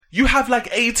You have like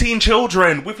 18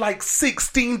 children with like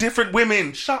 16 different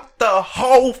women. Shut the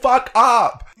whole fuck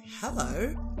up.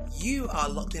 Hello. You are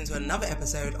locked into another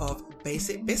episode of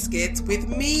Basic Biscuits with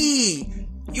me,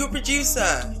 your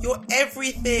producer, your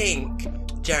everything,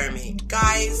 Jeremy.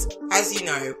 Guys, as you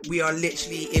know, we are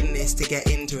literally in this to get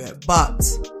into it, but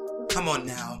come on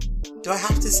now. Do I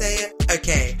have to say it?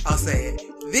 Okay, I'll say it.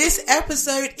 This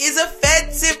episode is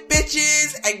offensive,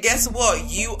 bitches! And guess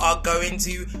what? You are going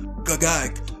to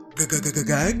gag.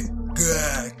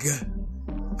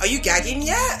 Are you gagging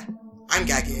yet? I'm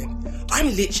gagging.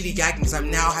 I'm literally gagging because I'm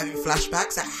now having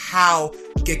flashbacks at how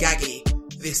gaggy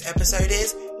this episode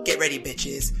is. Get ready,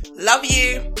 bitches. Love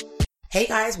you. Hey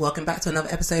guys, welcome back to another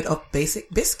episode of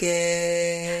Basic Biscuits.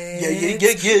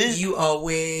 Yeah. You are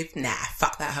with... Nah,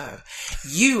 fuck that hoe.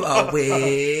 You are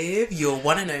with your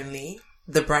one and only,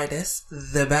 the brightest,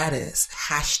 the baddest.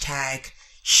 Hashtag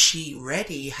she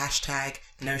ready. Hashtag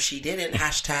no she didn't.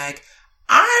 Hashtag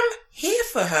I'm here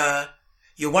for her.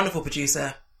 Your wonderful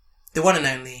producer, the one and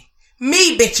only,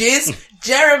 me, bitches,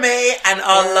 Jeremy, and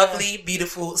our lovely,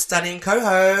 beautiful, stunning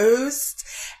co-host,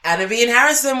 Anna B. and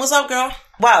Harrison. What's up, girl?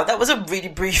 Wow, that was a really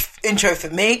brief intro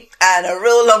for me and a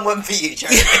real long one for you,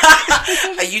 Jeremy.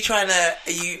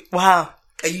 Wow.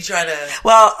 Are you trying to...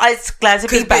 Well, I'm glad to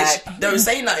be back. Bitch, don't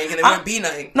say nothing and it won't be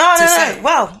nothing. No.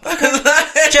 Well,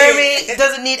 okay. Jeremy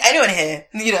doesn't need anyone here,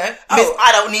 you know.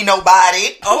 I don't need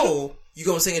nobody. Oh, you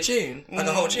gonna sing a tune? Like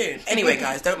a whole tune? Anyway,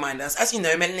 guys, don't mind us. As you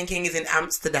know, Melanin King is in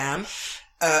Amsterdam.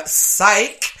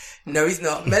 Psych. No, he's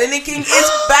not. Melanin King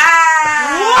is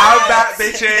back! I'm back,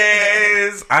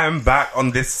 bitches! I'm back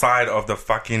on this side of the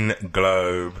fucking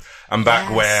globe. I'm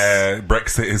back where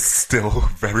Brexit is still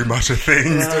very much a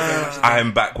thing.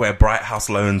 I'm back where Bright House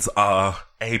loans are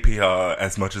APR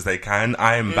as much as they can.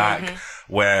 I am back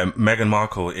where Meghan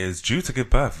Markle is due to give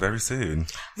birth very soon.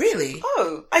 Really?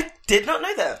 Oh, I did not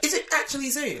know that. Is it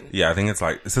actually soon? Yeah, I think it's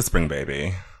a spring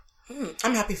baby.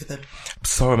 I'm happy for them.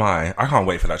 So am I. I can't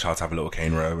wait for that child to have a little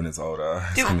cane row when it's older.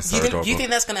 It's gonna be so adorable. Do you think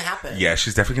that's going to happen? Yeah,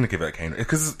 she's definitely going to give it a cane row.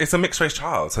 Because it's a mixed race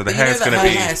child, so the but hair's going to be...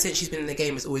 her hair, since she's been in the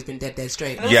game, has always been dead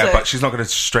straight. Yeah, but she's not going to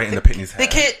straighten the Pitney's hair.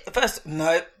 The kid... First,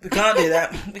 no, we can't do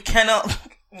that. We cannot...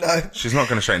 No. She's not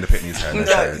going to straighten the Pitney's hair.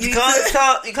 No, you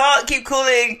can't keep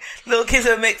calling little kids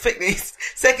her mixed Pitneys.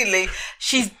 Secondly,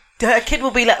 her kid will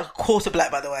be like a quarter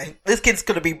black, by the way. This kid's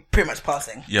going to be pretty much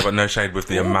passing. Yeah, but no shade with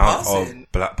the amount of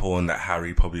black porn that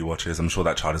Harry probably watches. I'm sure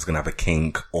that child is going to have a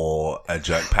kink or a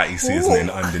jerk patty seasoning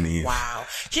underneath. Wow.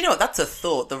 Do you know what? That's a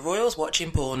thought. The royals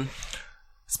watching porn.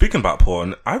 Speaking about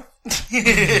porn, Another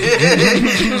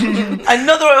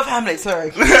royal family,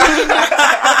 sorry.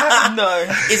 No.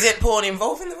 Is it porn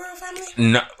involving the royal family?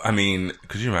 No, I mean,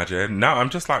 could you imagine? No, I'm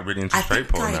just like really into straight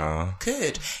porn now.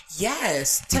 Could.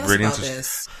 Yes. Tell really us about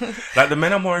this. Like the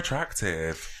men are more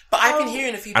attractive. But I've been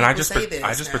hearing a few people say this.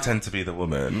 I just pretend to be the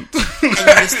woman. And you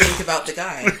just think about the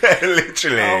guy.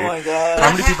 Literally. Oh my God.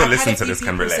 How many people listen to this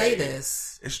can relate? Say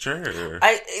this. It's true.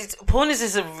 Porn is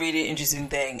just a really interesting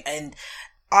thing, and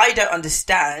I don't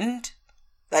understand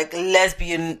like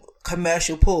lesbian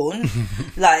commercial porn,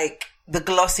 like the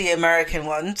glossy American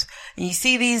ones. And you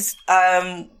see these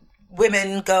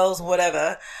women, girls,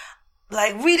 whatever,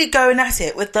 like really going at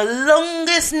it with the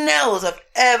longest nails I've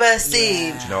ever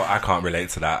seen. Yeah. No, I can't relate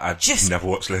to that. I've just never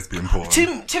watched lesbian porn. To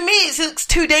me, it looks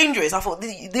too dangerous. I thought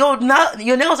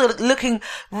your nails are looking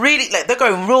really like they're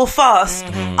going real fast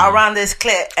around this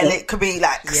clit, and it could be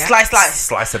like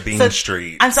slice of bean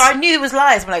street. And so I knew it was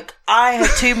lies. I'm like, I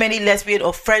have too many lesbian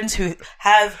or friends who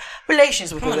have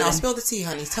relations with women. Come on now, spill the tea,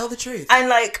 honey. Tell the truth. And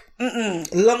like,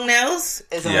 long nails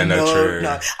is true.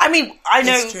 No. I mean, I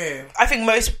know. It's true. I think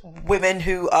most women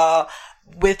who are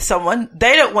with someone,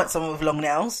 they don't want someone with long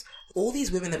nails. All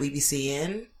these women that we be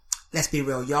seeing, let's be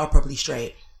real, y'all probably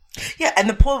straight. Yeah, and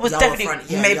the porn was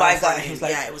definitely made by a guy.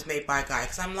 It was made by a guy.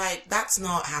 Because I'm like, that's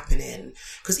not happening.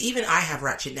 Because even I have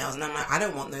ratchet nails, and I'm like, I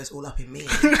don't want those all up in me.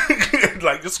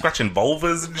 Like just scratching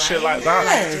vulvas and shit like that.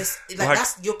 Like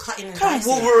that's you're cutting and come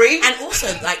dicing. Wolverine. And also,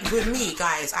 like with me,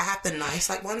 guys, I have the nice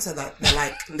like ones that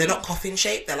they're not coffin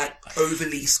shaped. They're like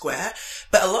overly square.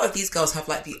 But a lot of these girls have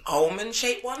like the almond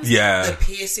shaped ones. Yeah. The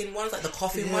piercing ones, like the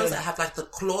coffin ones that have like the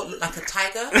claw, look like a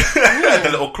tiger. The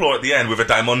little claw at the end with a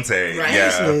diamante. Right.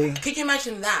 Yeah. Could you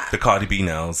imagine that? The Cardi B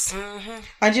nails.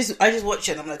 I just watch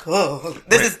it and I'm like, oh,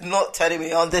 this is not turning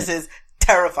me on. This is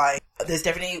terrifying. There's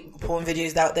definitely porn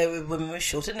videos out there with women with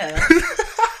shorter nails.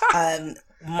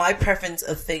 My preference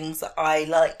of things that I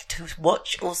like to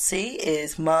watch or see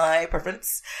is my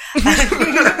preference. All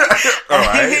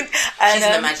right. She's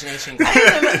an imagination girl. You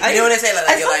know when they say like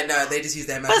that, you're like, no, they just use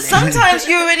their imagination. But sometimes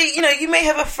you already, you may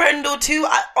have a friend or two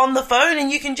on the phone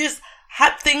and you can just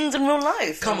things in real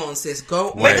life. Come on, sis.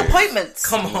 Go. Make appointments.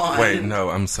 Come on. Wait, no,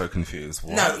 I'm so confused.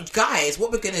 What? No, guys,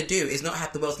 what we're going to do is not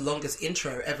have the world's longest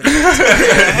intro ever.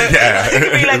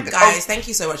 Yeah. Guys, thank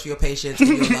you so much for your patience and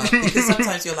your love. Because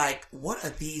sometimes you're like, what are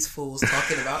these fools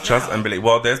talking about Trust now? and believe.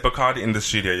 Well, there's Bacardi in the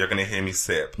studio. You're going to hear me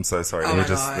sip. I'm so sorry. Oh Let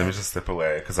me just slip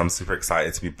away because I'm super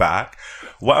excited to be back.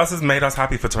 What else has made us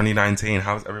happy for 2019?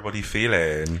 How's everybody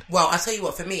feeling? Well, I'll tell you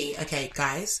what, for me, okay,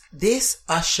 guys, this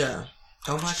Usher.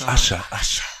 Oh my God. Usher.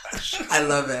 I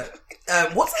love it.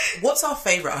 What's our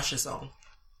favourite Usher song?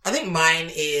 I think mine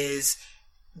is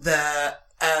the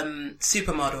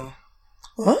Supermodel.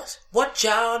 What? What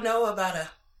y'all know about her?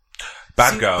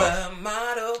 Bad Girl.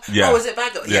 Supermodel. Yeah. Oh, is it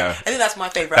Bad Girl? Yeah. I think that's my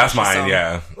favourite That's Usher mine, song.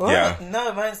 yeah. What? Yeah.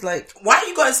 No, mine's like... Why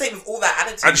you gotta say it with all that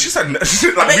attitude? And she said, like,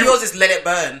 I bet yours is Let It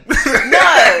Burn.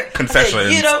 No!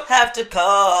 Confessions. You don't have to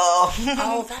call.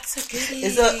 Oh, that's a goodie.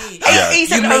 Is it? Yeah. He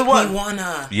said You make one. me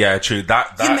wanna. Yeah, true.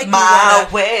 That. You make me My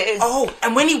wanna. way. Oh,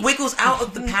 and when he wiggles out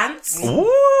of the pants.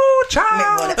 Ooh,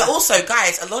 child. But also,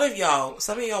 guys, a lot of y'all,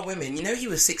 some of y'all women, you know he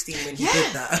was 16 when he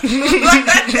did that.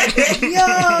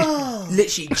 Yo.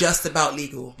 Literally just about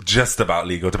legal. Just about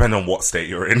legal, depending on what state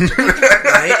you're in.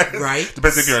 Right.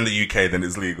 Depends if you're in the UK, then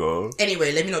it's legal.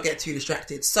 Anyway, let me not get too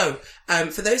distracted. So,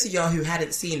 for those of y'all who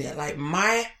hadn't seen it, like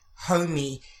my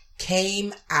homie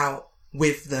came out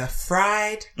with the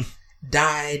fried,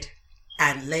 dyed,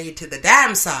 and laid to the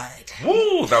damn side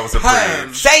Woo, that was a Perm.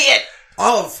 bridge. Say it.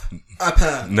 of a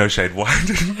perm. No shade. Why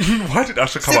did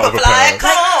Usher come out of a Superfly, perm?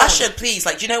 come on. Usher, please,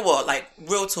 like, do you know what? Like,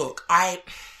 real talk,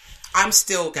 I'm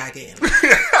still gagging.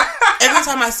 Every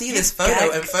time I see this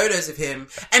photo and photos of him,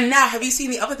 and now have you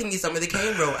seen the other thing he's done with the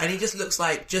cane roll? And he just looks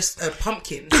like just a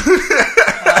pumpkin.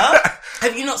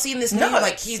 Have you not seen this new?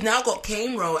 Like, he's now got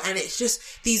cane roll, and it's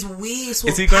just these weird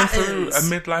sort Is he of going patterns.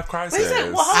 through a midlife crisis? What is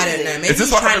it? What I don't know. Maybe Is this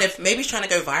he's what trying happened- to. Maybe he's trying to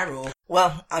go viral.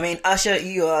 Well, I mean, Usher,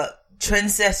 you are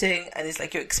trend-setting, and it's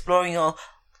like you're exploring your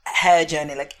hair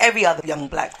journey like every other young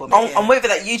black woman. I'm waiting for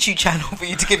that YouTube channel for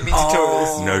you to give me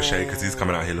tutorials. No shade, because he's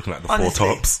coming out here looking like the Honestly.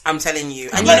 Four Tops. I'm telling you.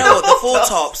 And you know what? The four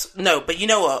tops. No, but you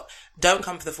know what? Don't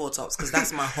come for the four tops, because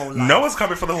that's my whole life. No one's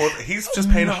coming for the whole... He's just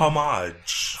paying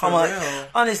homage. For real.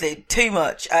 Honestly, too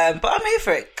much. But I'm here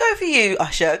for it. Go for you,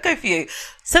 Usher. Go for you.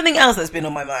 Something else that's been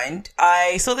on my mind.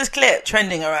 I saw this clip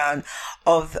trending around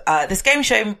of this game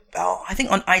show, I think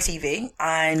on ITV.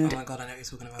 And Oh my God, I know what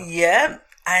you're talking about. yeah.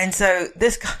 And so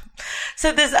this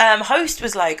host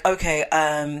was like, okay,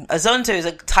 Azonto is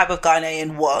a type of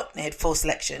Ghanaian what? He had 4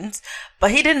 selections,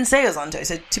 but he didn't say Azonto.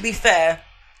 So to be fair,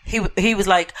 he was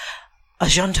like,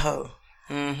 Azonto.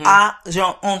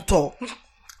 Azonto.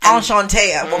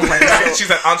 Enchanté at one point. She's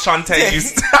like, Enchanté.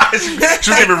 She was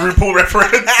giving a RuPaul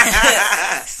reference.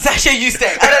 Sasha, you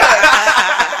stay.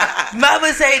 I don't know. Man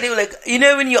was saying, they were like, you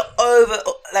know, when you're over,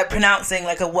 like, pronouncing,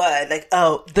 like, a word, like,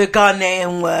 oh, the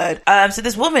Ghanaian word. So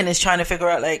this woman is trying to figure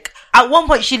out, like, at one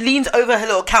point, she leans over her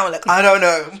little counter, like, I don't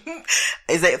know.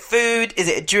 Is it food? Is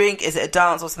it a drink? Is it a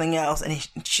dance or something else? And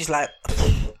she's like,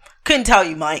 couldn't tell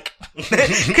you, Mike.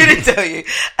 Couldn't tell you.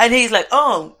 And he's like,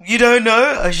 oh, you don't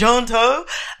know? A Janto?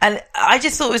 And I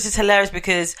just thought it was just hilarious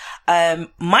because,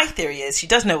 my theory is she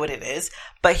does know what it is,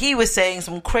 but he was saying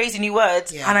some crazy new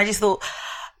words. Yeah. And I just thought,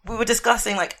 we were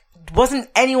discussing, like, wasn't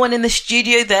anyone in the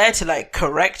studio there to, like,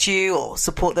 correct you or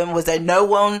support them? Was there no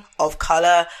one of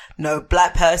colour, no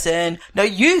black person, no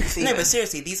youth even? No, but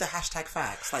seriously, these are hashtag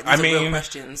facts. Like, these are real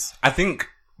questions. I think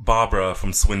Barbara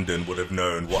from Swindon would have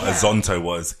known what a Zonto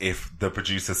was if the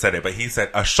producer said it, but he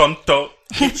said Ashanto,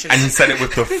 and he said it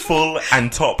with the full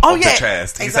and top of the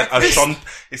chest. He said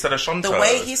Ashanto. The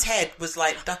way his head was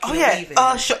like ducking and weaving.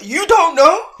 You don't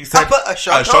know? He said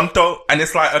Ashanto. And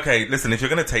it's like, okay, listen, if you're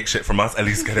going to take shit from us, at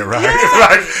least get it right.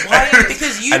 Why?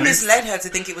 Because you misled her to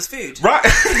think it was food. Right.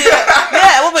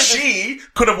 Yeah. She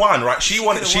could have won, right? She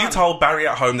told Barry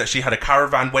at home that she had a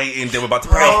caravan waiting. They were about to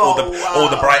pay off all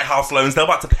the Bright House loans. They were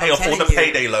about to pay off all the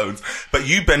payday loans. But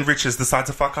you, Ben Richards, decide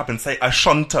to fuck up and say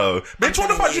Ashanto. Bitch, what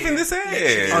the fuck do you think this is?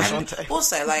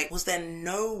 Also, like, was there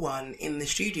no one in the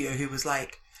studio who was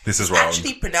like, this is wrong?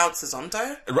 Actually pronounced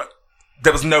Azonto? Right.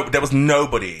 There was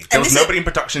nobody. There was nobody in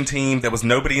production team. There was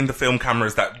nobody in the film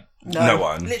cameras. No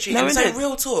one. Literally. No, so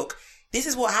real talk. This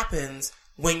is what happens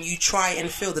when you try and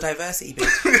fill the diversity bit.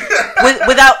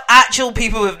 Without actual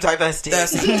people with diversity.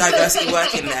 There's diversity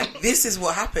working there. This is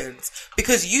what happens.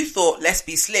 Because you thought, let's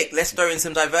be slick, let's throw in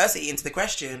some diversity into the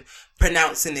question,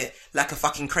 pronouncing it like a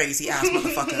fucking crazy ass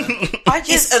motherfucker.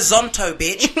 It's Azonto,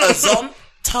 bitch.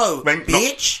 Azonto,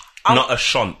 bitch. Not a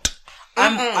shunt.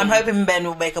 I'm hoping Ben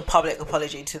will make a public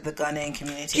apology to the Ghanaian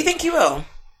community. Do you think he will?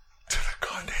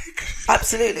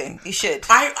 Absolutely, you should.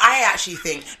 I actually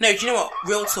think, no, do you know what?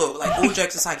 Real talk, like all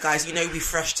jokes aside, guys, you know we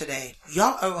fresh today.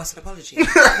 Y'all owe us an apology.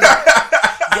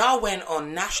 Y'all went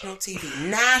on national TV.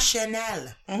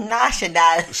 National.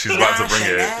 She's about to bring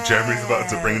it. Jeremy's about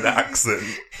to bring the accent.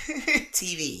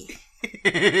 TV.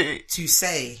 To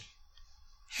say,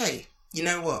 hey, you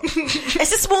know what? It's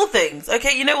the small things,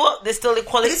 okay? You know what? There's still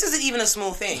equality. This isn't even a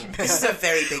small thing. This is a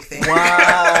very big thing.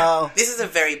 Wow. This is a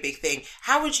very big thing.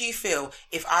 How would you feel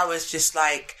if I was just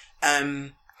like,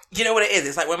 you know what it is?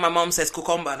 It's like when my mom says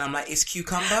cucumber and I'm like, it's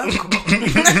cucumber?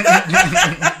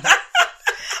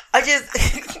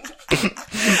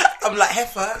 I'm like,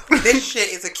 heifer, this shit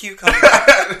is a cucumber.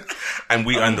 And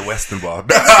we own the Western bar.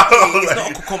 It's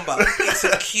not a cucumber. It's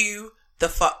a Q the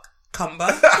fuck cumber.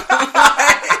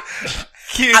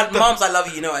 And moms, I love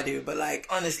you, you know I do, but like,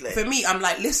 honestly, for me, I'm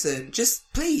like, listen, just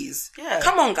please, yeah,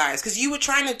 come on, guys, because you were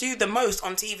trying to do the most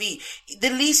on TV. The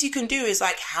least you can do is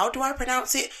like, how do I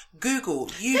pronounce it? Google,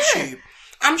 YouTube. Yeah.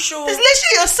 I'm sure there's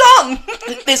literally a song.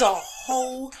 There's a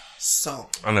whole song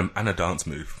and a dance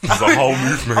move. There's a whole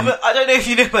movement. I don't know if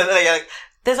you know, but like,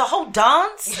 there's a whole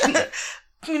dance.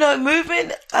 You know,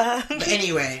 movement. But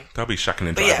anyway, they'll be shucking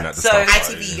and driving at the so start.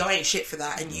 ITV, y'all ain't shit for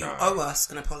that, and you owe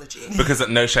us an apology. Because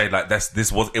no shade, like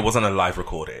it wasn't a live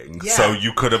recording, so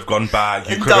you could have gone back.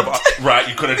 You could have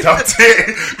you could have dubbed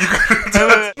it.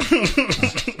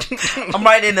 I'm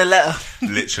writing a letter.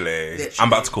 Literally, I'm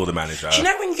about to call the manager. Do you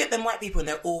know when you get them white people and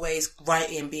they're always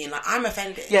writing, being like, "I'm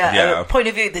offended." Yeah. Point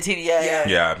of view of the TV.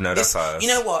 Yeah. No, that's us. You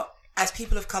know what? As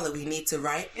people of colour, we need to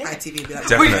write ITV and be like,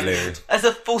 definitely. As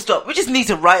a full stop, we just need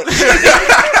to write.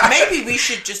 Maybe we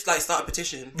should just like start a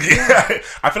petition. Yeah,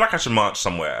 I feel like I should march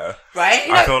somewhere. Right?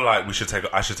 I feel like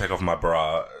I should take off my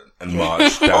bra and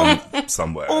march down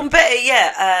somewhere. Or better,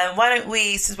 why don't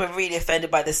we, since we're really offended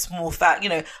by this small fact,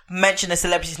 mention a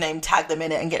celebrity's name, tag them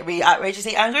in it, and get really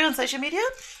outrageously angry on social media?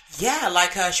 Yeah,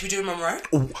 like, should we do Munroe?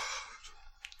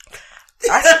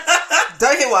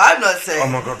 Don't hear what I'm not saying. Oh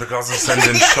my god, the girls are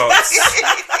sending shots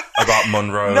about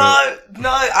Munroe. No,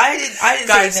 I didn't.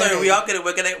 Guys, sorry, we're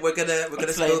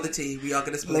gonna spill the tea. We are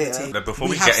gonna spill the tea. Before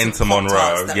we get into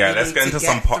Monroe, let's get into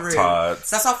some Pop Tarts.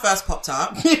 That's our first Pop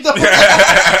Tart.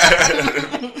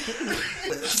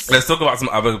 Let's talk about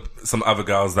some other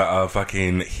girls that are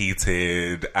fucking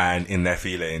heated and in their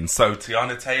feelings. So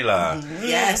Tiana Taylor,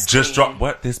 just dropped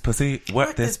 "Work This Pussy,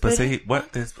 Work This Pussy,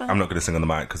 Work This." I'm not gonna sing on the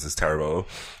mic because it's terrible.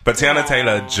 But Tiana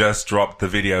Taylor just dropped the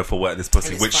video for "Work This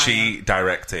Pussy," which she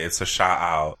directed. So shout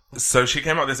out. So she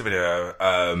came out with this video,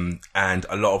 and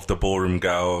a lot of the ballroom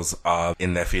girls are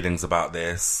in their feelings about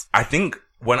this. I think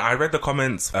when I read the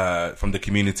comments from the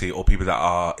community or people that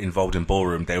are involved in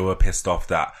ballroom, they were pissed off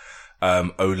that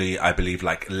only, I believe,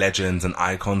 like legends and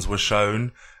icons were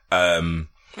shown.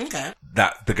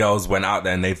 That the girls went out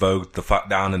there and they vogued the fuck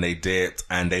down and they dipped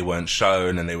and they weren't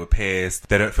shown and they were pissed.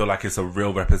 They don't feel like it's a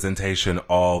real representation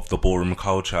of the ballroom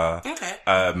culture.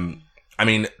 I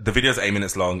mean, the video's 8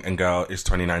 minutes long and girl, it's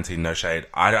 2019, no shade.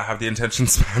 I don't have the attention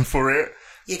span for it.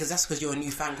 Yeah, because that's because you're a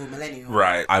newfangled millennial.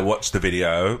 Right. I watched the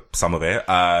video, some of it,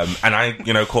 and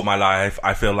I, caught my life.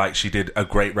 I feel like she did a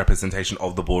great representation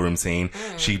of the ballroom scene.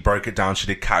 She broke it down. She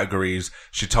did categories.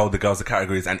 She told the girls the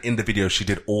categories. And in the video, she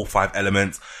did all 5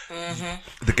 elements.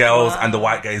 The girls and the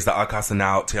white gays that are cussing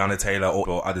out Tiana Taylor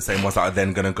or are the same ones that are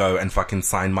then going to go and fucking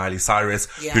sign Miley Cyrus,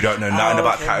 who don't know nothing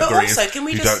about categories, but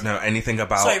also, don't know anything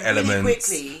about elements.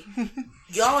 Really quickly,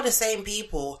 y'all are the same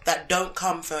people that don't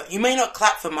come for... You may not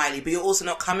clap for Miley, but you're also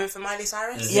not coming for Miley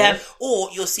Cyrus. Yeah. Or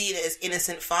you're seeing it as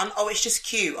innocent fun. Oh, it's just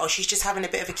cute. Oh, she's just having a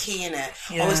bit of a key in it.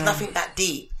 Yeah. Oh, it's nothing that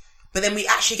deep. But then we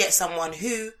actually get someone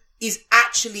who is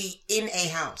actually in a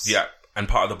house. Yeah. And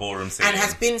part of the ballroom scene. And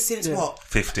has been since what?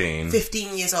 15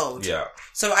 years old. Yeah.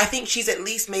 So I think she's at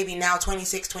least maybe now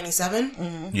 26,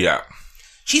 27. Yeah.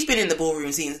 She's been in the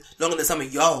ballroom scenes longer than some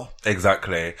of y'all.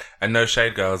 Exactly. And no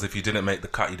shade, girls. If you didn't make the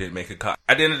cut, you didn't make a cut.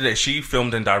 At the end of the day, she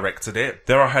filmed and directed it.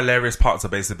 There are hilarious parts of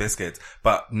Basic Biscuits,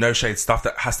 but no shade stuff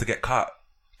that has to get cut.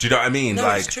 Do you know what I mean? No,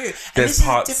 like, it's true. And there's this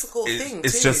parts. Is a difficult thing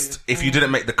it's too. Just, if you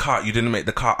didn't make the cut, you didn't make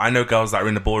the cut. I know girls that are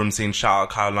in the ballroom scene. Shout out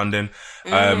Kyle London,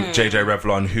 JJ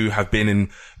Revlon, who have been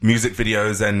in music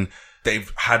videos and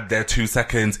they've had their 2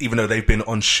 seconds, even though they've been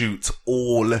on shoot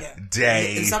all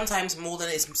day. And sometimes it's more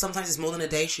than a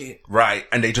day shoot. Right.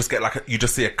 And they just get you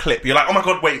just see a clip. You're like, oh my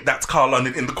God, wait, that's Carl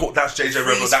London in the court. That's JJ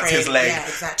Revlon. That's his leg. Yeah,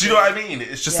 exactly. Do you know what I mean?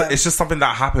 It's just something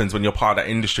that happens when you're part of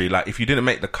that industry. Like, if you didn't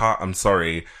make the cut, I'm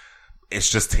sorry. It's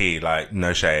just tea. Like,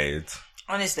 no shade.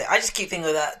 Honestly, I just keep thinking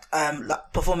of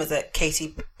that performance that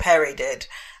Katy Perry did.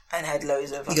 and had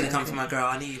loads of... You're going to come for my girl.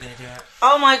 I knew you were going to do it.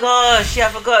 Oh my gosh. Yeah, I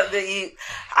forgot that you...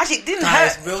 Actually, it didn't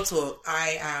Guys, hurt. real talk.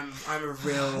 I'm a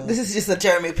real... This is just a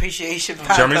Jeremy appreciation.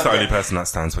 Jeremy's the only person that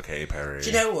stands for Katy Perry. Do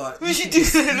you know what? We should You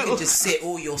can just sit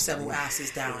all your several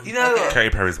asses down. You know what? Katy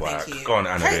Perry's whack. Thank you. Go on,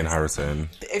 Anna Dean Harrison.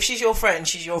 If she's your friend,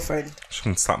 she's your friend. She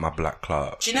can suck my black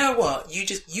clock. Do you know what?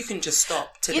 You can just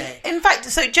stop today. In fact,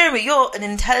 so Jeremy, you're an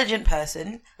intelligent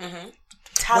person. Mm-hmm.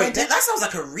 Talented. Wait, that sounds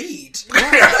like a read.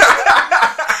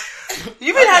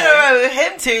 You've been hanging around with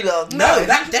him too long. No,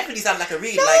 that definitely sounds like a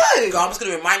read. No. Like, girl, I'm just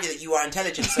going to remind you that you are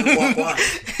intelligent. So what?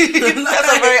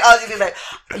 That's a very ugly thing. Like,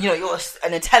 you're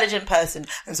an intelligent person,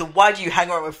 and so why do you hang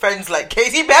around with friends like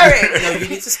Katy Perry? No, you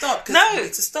need to stop. No, you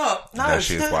need to stop. No,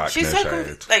 she's whack. She's No so shade.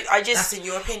 good. Like, That's in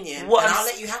your opinion, What and I'm- I'll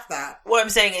let you have that. What I'm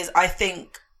saying is, I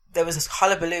think there was this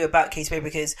hullabaloo about Katy Perry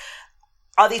because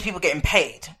are these people getting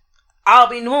paid? I'll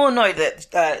be more annoyed that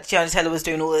Tiana Taylor was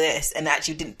doing all of this and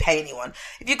actually didn't pay anyone.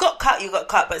 If you got cut, you got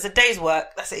cut, but it's a day's work.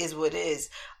 It is what it is.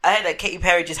 I heard that Katy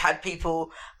Perry just had people,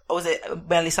 or was it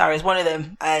Miley Cyrus, one of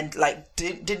them, and like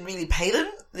didn't really pay them.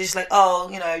 They're just like,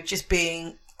 just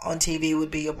being on TV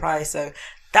would be your price. So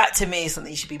that to me is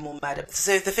something you should be more mad at.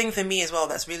 So the thing for me as well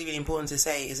that's really, really important to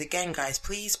say is, again, guys,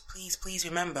 please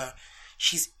remember,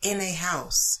 she's in a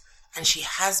house. And she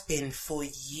has been for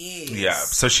years. Yeah,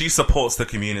 so she supports the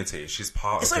community. She's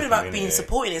part It's of the not even community. about being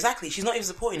supporting, exactly. She's not even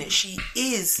supporting it. She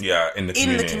is in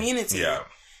the community. Yeah.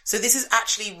 So this is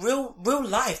actually real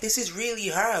life. This is really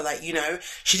her. Like,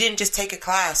 she didn't just take a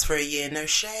class for a year. No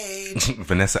shade.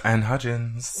 Vanessa Ann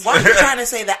Hudgens. Why are you trying to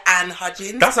say that Ann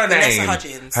Hudgens? That's her Vanessa name.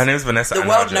 Hudgens. Her name's Vanessa Ann The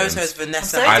world Hudgens. knows her as Vanessa.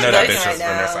 So I know that Voguing bitch right is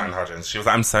now. Vanessa Ann Hudgens. She was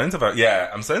like, I'm so into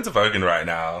voguing right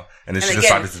now. And then she again,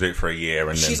 decided to do it for a year.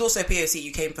 And She's then... also POC.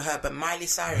 You came for her. But Miley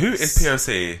Cyrus. Who is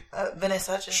POC?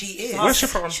 Vanessa Hudgens. She is. Where's she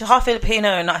from? She's half Filipino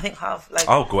and I think half like...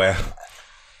 Oh, Guer.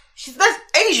 That's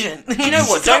Asian. You know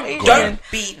what? Don't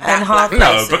beat that And half black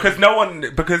No,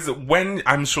 person. because when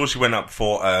I'm sure she went up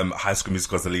for High School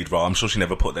Musical as the lead role, I'm sure she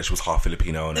never put that she was half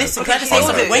Filipino. On Listen, her. can I just say on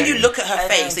something? her When you thing. look at her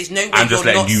face, there's no way I'm just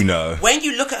you're letting not... you know. When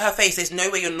you look at her face, there's no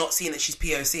way you're not seeing that she's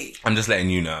POC. I'm just letting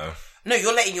you know. No,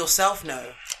 you're letting yourself know.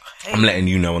 I'm letting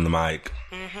you know on the mic.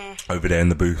 Over there in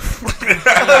the booth.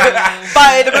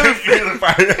 By the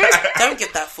booth. Don't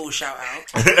give that full shout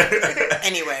out.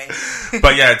 Anyway.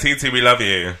 But yeah, TT, we love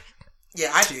you.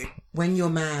 Yeah, I do. When your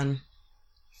man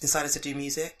decided to do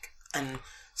music and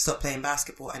stop playing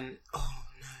basketball and... Oh,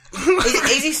 no.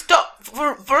 Is he stopped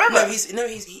forever? No,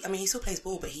 he still plays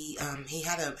ball, but he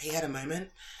had a moment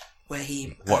where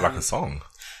he... What, like a song?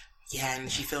 Yeah,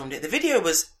 and she filmed it. The video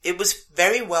was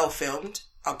very well filmed.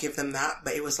 I'll give them that,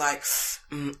 but it was like,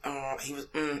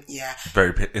 yeah.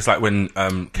 It's like when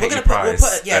Katie We'll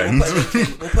Price.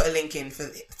 put a link in for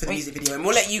the music video, and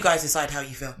we'll let you guys decide how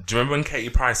you feel. Do you remember when Katie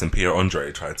Price and Pierre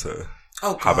Andre tried to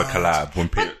Oh, have a God. collab? When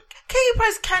Pierre, Katy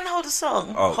Price can hold a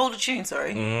song. Oh. Hold a tune,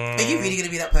 sorry. Are you really going to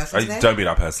be that person today? don't be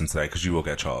that person today because you will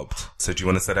get chopped. So do you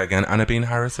want to say that again? Anna Bean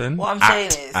Harrison? What I'm saying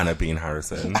is- Anna Bean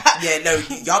Harrison. Yeah, no,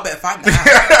 y'all better find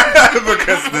that.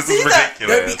 Because this is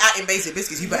ridiculous. Don't be atting Basic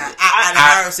Biscuits. You better at Anna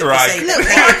Harrison right. to say Look,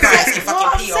 Katy Price and what fucking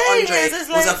I'm Peter saying Andre is, it's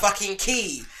was a like- fucking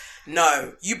key.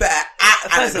 No, you better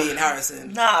at Anna Bean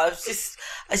Harrison. No, it's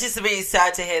just really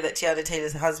sad to hear that Tiana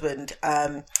Taylor's husband,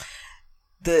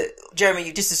 Jeremy,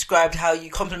 you just described how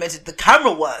you complimented the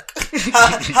camera work.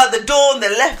 how the door on the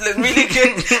left looked really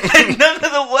good and none of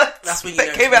the words That's when you that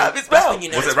know came it's out of real- his that's mouth. when you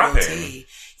know Was it's it rapping? real tea.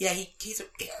 Yeah, he's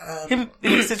Him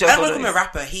I don't call him a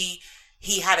rapper.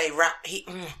 He had a rap.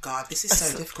 Oh God, this is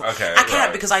so difficult. Okay, I can't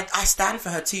right. because I stand for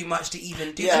her too much to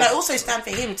even do, Yeah. and I also stand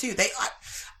for him too.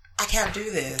 I can't do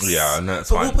this. Yeah, no, it's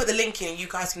but fine. we'll put the link in, and you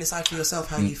guys can decide for yourself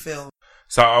how you feel.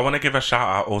 So I want to give a shout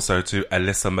out also to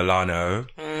Alyssa Milano,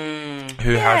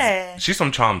 who has... She's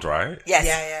from Charmed, right? Yes.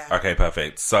 Yeah. Okay,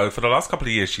 perfect. So for the last couple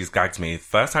of years, she's gagged me.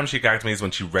 First time she gagged me is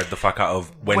when she read the fuck out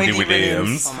of Wendy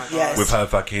Williams. Oh my God. Yes. With her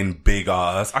fucking big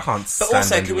ass. I can't But stand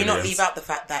also, Wendy can we not Williams. leave out the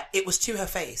fact that it was to her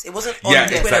face? It wasn't on Yeah,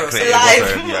 Twitter exactly. or something. It Live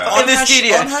wasn't, yeah. on the her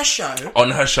studio. on her show.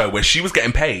 On her show where she was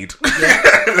getting paid.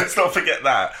 Let's not forget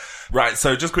that. Right,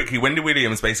 so just quickly, Wendy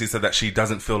Williams basically said that she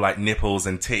doesn't feel like nipples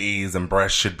and titties and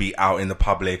breasts should be out in the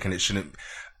public and it shouldn't...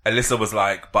 Alyssa was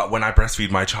like, but when I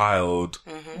breastfeed my child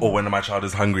or when my child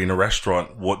is hungry in a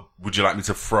restaurant, what would you like me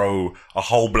to throw a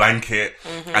whole blanket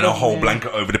and a whole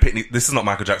blanket over the picnic? This is not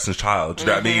Michael Jackson's child. Do you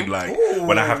know what I mean? Like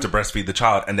when I have to breastfeed the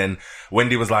child. And then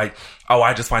Wendy was like, oh,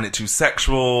 I just find it too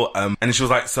sexual. And then she was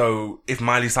like, so if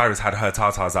Miley Cyrus had her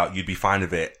tartars out, you'd be fine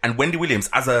with it. And Wendy Williams,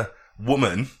 as a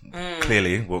woman,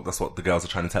 clearly, well, that's what the girls are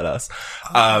trying to tell us.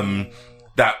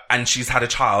 And she's had a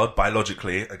child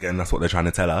biologically. Again, that's what they're trying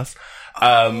to tell us.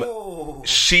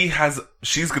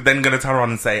 She's then going to turn around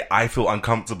and say, I feel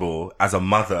uncomfortable as a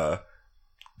mother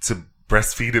to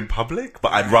breastfeed in public,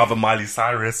 but I'd rather Miley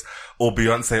Cyrus or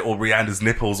Beyonce or Rihanna's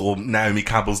nipples or Naomi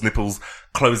Campbell's nipples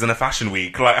close in a fashion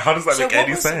week. Like, how does that make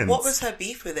any sense? What was her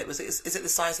beef with it? Is it the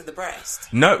size of the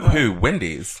breast? No, who?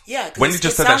 Wendy's. Yeah, Wendy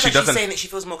just said that she doesn't. She's saying that she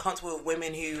feels more comfortable with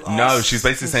women who are... No, she's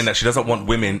basically saying that she doesn't want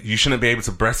women. You shouldn't be able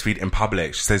to breastfeed in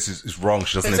public. She says it's wrong.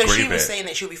 She doesn't agree with it. So she was saying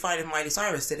that she'll be fine if Miley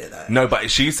Cyrus did it, though. No,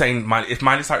 but she's saying if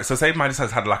Miley Cyrus. So say Miley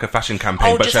Cyrus had like a fashion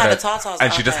campaign, but just had a tartars,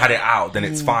 and she just had it out, then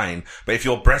it's fine. But if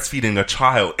you're breastfeeding a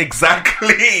child,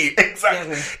 exactly.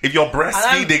 Yeah. If you're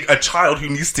breastfeeding a child who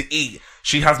needs to eat,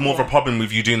 she has more of a problem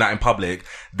with you doing that in public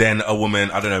than a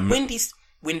woman. I don't know.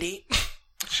 Wendy.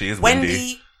 She is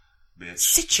Wendy. Bitch.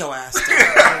 Sit your ass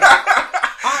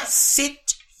down.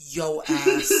 Sit your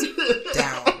ass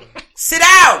down. Sit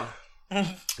down.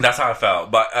 That's how I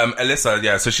felt. But Alyssa,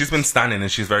 yeah, so she's been standing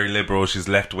and she's very liberal, she's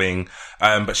left wing.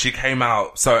 But she came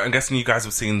out, so I'm guessing you guys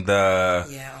have seen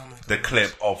the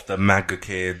clip of the MAGA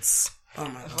kids. Oh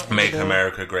my God. Make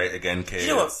America Great Again kids.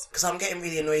 You know what? Because I'm getting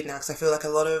really annoyed now because I feel like a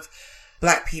lot of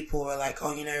black people are like,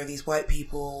 oh, these white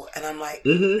people. And I'm like,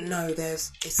 no,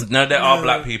 there are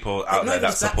black people out there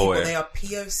that support it. They are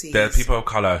POCs. There are people of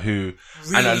colour who,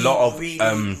 really, and a lot of...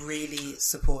 really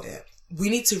support it. We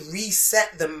need to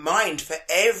reset the mind for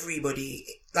everybody.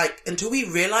 Like, until we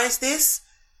realise this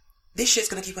shit's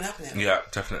going to keep on happening. Yeah,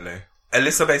 definitely.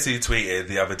 Alyssa basically tweeted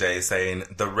the other day saying,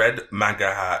 the red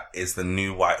MAGA hat is the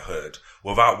new white hood.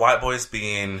 Without white boys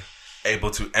being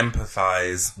able to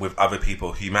empathise with other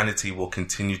people, humanity will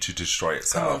continue to destroy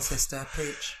itself. Come on, sister,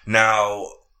 preach. Now,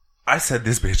 I said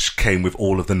this bitch came with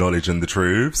all of the knowledge and the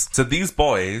truths. So these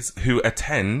boys who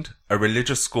attend a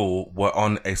religious school were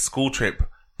on a school trip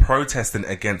protesting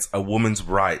against a woman's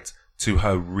right to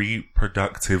her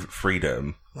reproductive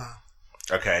freedom. Wow.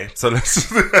 Okay, so let's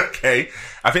okay.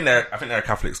 I think they're a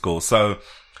Catholic school. So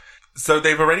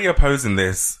they've already opposing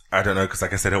this. I don't know, because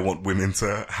like I said, I want women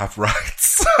to have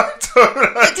rights.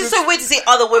 It's just so weird to see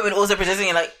other women also protesting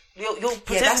it. Like you're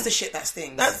protesting. Yeah, that's the shit that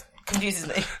stings. That confuses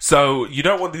me. So you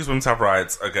don't want these women to have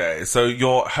rights, okay? So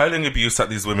you're hurling abuse at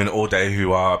these women all day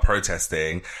who are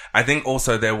protesting. I think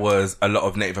also there was a lot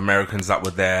of Native Americans that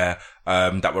were there.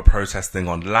 That were protesting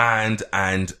on land,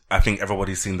 and I think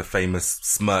everybody's seen the famous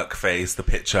smirk face, the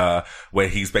picture where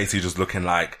he's basically just looking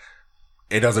like,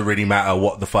 it doesn't really matter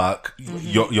what the fuck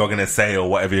you're gonna say or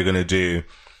whatever you're gonna do.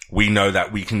 We know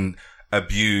that we can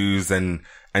abuse and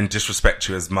disrespect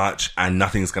you as much and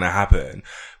nothing's gonna happen.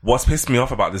 What's pissed me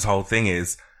off about this whole thing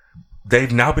is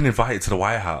they've now been invited to the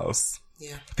White House.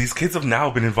 Yeah. These kids have now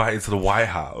been invited to the White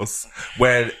House,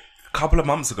 where a couple of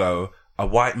months ago, a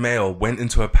white male went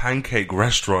into a pancake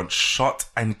restaurant, shot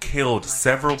and killed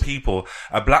several people.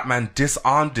 A black man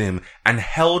disarmed him and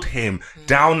held him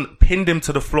down, pinned him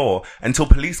to the floor until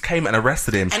police came and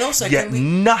arrested him. And also, yet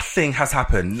nothing has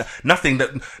happened. Nothing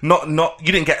that,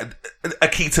 you didn't get a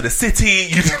key to the city.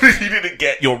 You didn't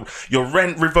get your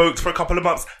rent revoked for a couple of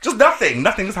months. Just nothing.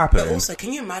 Nothing has happened. But also,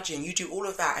 can you imagine you do all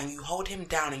of that and you hold him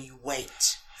down and you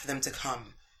wait for them to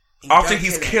come? After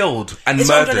he's killed and murdered. That's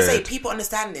what I'm trying to say. People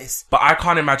understand this. But I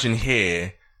can't imagine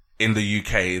here in the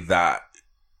UK that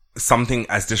something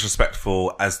as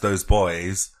disrespectful as those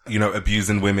boys,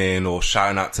 abusing women or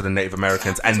shouting out to the Native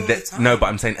Americans, and but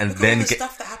I'm saying, and then get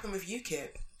stuff that happened with UKIP.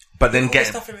 But then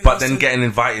getting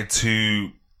invited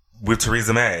with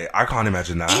Theresa May. I can't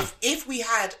imagine that. If we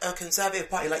had a Conservative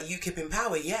party like UKIP in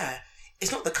power, yeah,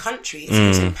 it's not the country, it's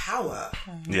who's in power.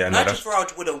 Yeah, Nigel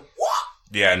Farage would have what?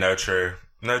 Yeah, no, true.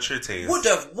 No, true tease. Would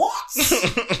have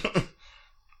what?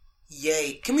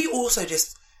 Yay. Can we also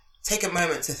just take a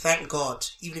moment to thank God,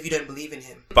 even if you don't believe in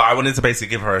him? But I wanted to basically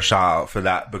give her a shout out for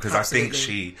that, because Absolutely. I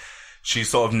think she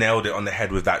sort of nailed it on the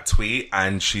head with that tweet,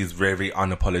 and she's very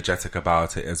unapologetic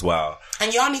about it as well.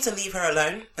 And y'all need to leave her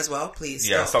alone as well, please.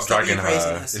 Yeah, stop dragging her.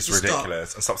 It's Just ridiculous.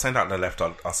 Stop. And stop saying that the left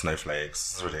are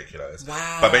snowflakes. It's ridiculous.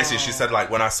 Wow. But basically she said, like,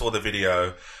 when I saw the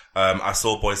video, I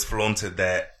saw boys flaunted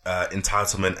their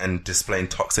entitlement and displaying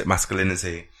toxic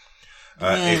masculinity.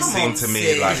 It seemed to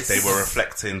me like they were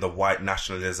reflecting the white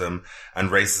nationalism and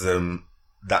racism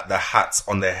that the hats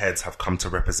on their heads have come to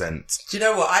represent. Do you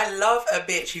know what? I love a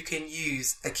bitch who can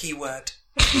use a keyword.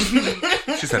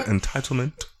 She said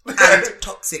entitlement. And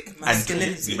toxic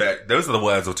masculinity. Those are the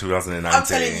words of 2019. I'm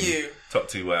telling you. Top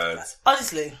 2 words.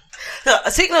 Honestly. Look,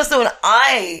 speaking of someone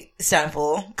I stand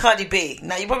for, Cardi B.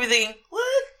 Now you're probably thinking,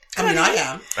 what? I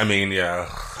am. I mean,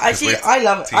 yeah. Actually, I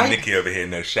love it. Team Nikki over here,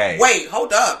 no shade. Wait,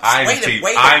 hold up. Wait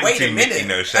a minute. Nikki,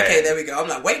 no shade. Okay, there we go. I'm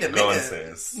like, wait a minute. Go on,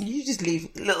 sis. You just leave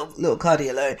little Cardi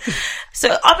alone.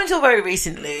 So up until very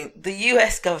recently, the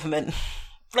US government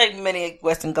like many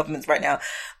Western governments right now,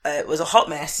 it was a hot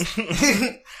mess.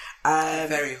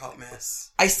 Very hot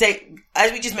mess. I say,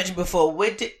 as we just mentioned before,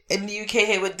 in the UK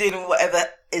here, we're dealing with whatever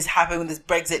is happening with this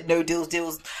Brexit, no deal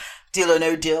or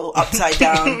no deal, upside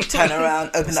down, turn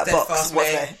around, open that box.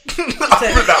 What's there? Open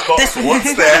that box.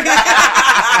 What's there?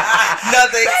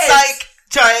 Nothing. Psych.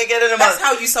 Try again in a month. That's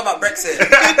how you sum up Brexit.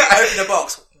 Open the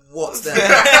box. What's there?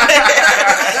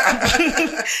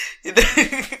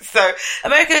 So,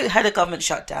 America had a government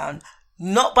shutdown.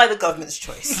 Not by the government's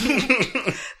choice.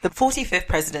 The 45th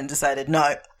president decided,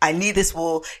 no, I need this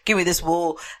wall, give me this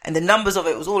wall. And the numbers of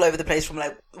it was all over the place, from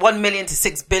like 1 million to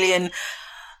 6 billion,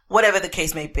 whatever the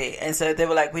case may be. And so they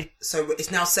were like, so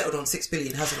it's now settled on 6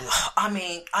 billion, hasn't it? I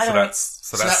mean, I don't know.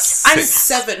 So that's and 6.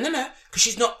 7. No, because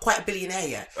she's not quite a billionaire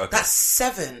yet. Okay. That's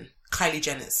 7 Kylie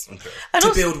Jenners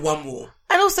to build one wall.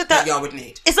 And also that y'all would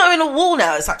need. It's not even a wall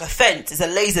now. It's like a fence. It's a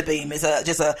laser beam. It's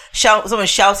just a shout. Someone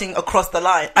shouting across the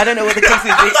line. I don't know what the case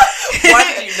would be. Why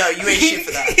did you know? You ain't shit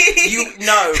for that.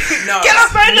 No. Get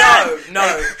off my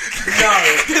No.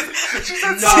 She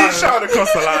said shout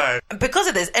across the line. Because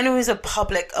of this, anyone who's a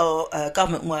public or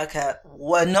government worker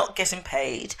were not getting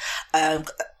paid.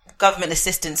 Government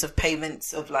assistance of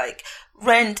payments of like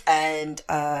rent and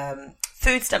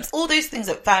food stamps, all those things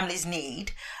that families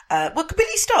need, were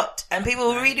completely stopped. And people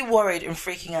were really worried and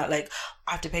freaking out, like,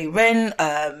 I have to pay rent,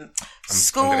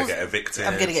 schools. I'm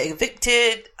going to get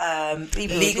evicted.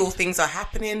 Legal things are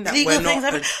happening that we're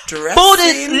not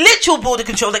addressing. Literal border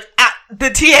control, like at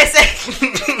the TSA.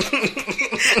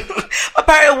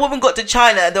 Apparently a woman got to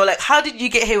China and they were like, how did you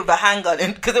get here with a handgun?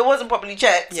 Because it wasn't properly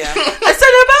checked. Yeah. I sent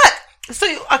her back. So,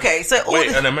 okay, so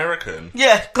an American?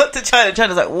 Yeah, got to China.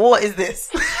 China's like, what is this?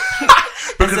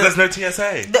 Because there's no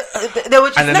TSA. They were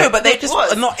just, but they just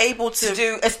are not able to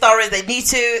do as thorough as they need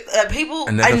to. People.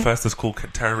 And then the first is called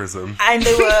terrorism. And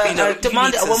they were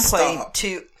demanded at one point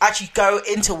to actually go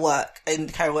into work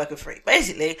and carry worker free.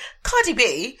 Basically, Cardi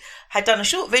B had done a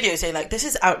short video saying like, this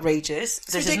is outrageous.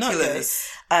 This ridiculous.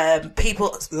 Is not good.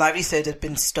 People's livelihood have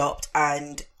been stopped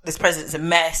and this president's a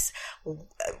mess.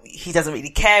 He doesn't really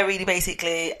care, really,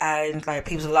 basically, and like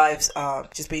people's lives are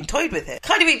just being toyed with it.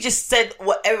 Cardi B just said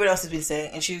what everyone else has been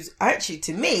saying, and she was actually,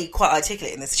 to me, quite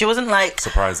articulate in this. She wasn't like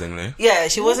surprisingly, yeah,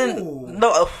 she wasn't.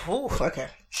 Okay,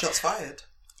 shots fired.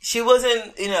 She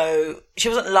wasn't, she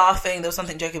wasn't laughing. There was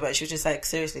something joking about it. She was just like,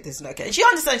 seriously, this is not okay. And she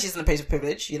understands she's in a place of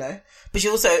privilege, but she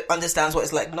also understands what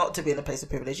it's like not to be in a place of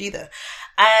privilege either.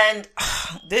 And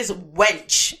this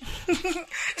wench.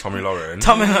 Tommy Lauren.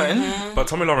 Mm-hmm. But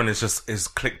Tommy Lauren is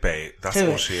clickbait. That's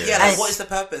all she is. Yeah, like, what is the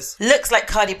purpose? Looks like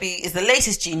Cardi B is the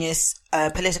latest genius,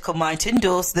 political mind to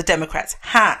endorse the Democrats.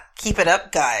 Keep it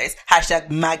up, guys. #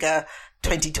 MAGA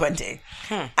 2020.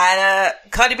 And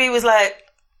Cardi B was like,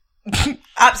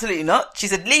 absolutely not. She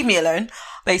said, leave me alone.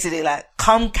 Basically, like,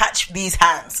 come catch these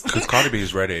hands. Because Cardi B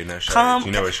is ready. No shade.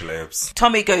 You know where she lives.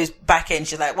 Tommy goes back in.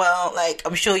 She's like, well, like,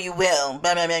 I'm sure you will.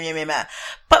 Blah, blah, blah, blah, blah, blah.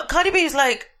 But Cardi B is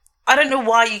like, I don't know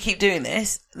why you keep doing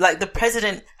this. Like, the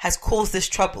president has caused this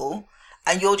trouble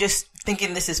and you're just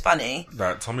thinking this is funny.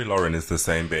 That Tommy Lauren is the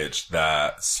same bitch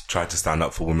that tried to stand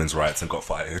up for women's rights and got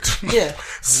fired. Yeah.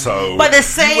 So. But the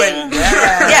same. You went there.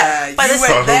 Yeah. You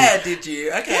went there, did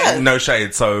you? Okay. Yeah. No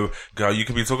shade. So, girl, you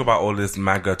could be talking about all this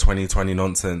MAGA 2020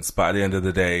 nonsense, but at the end of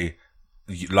the day,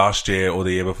 last year or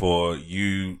the year before,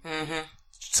 you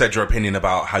said your opinion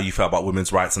about how you felt about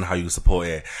women's rights and how you support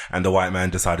it. And the white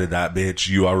man decided that, bitch,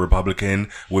 you are Republican.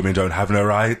 Women don't have no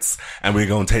rights. And we're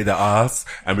going to take their ass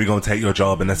and we're going to take your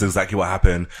job. And that's exactly what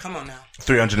happened. Come on now.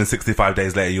 365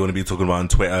 days later, you want to be talking about on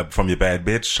Twitter from your bed,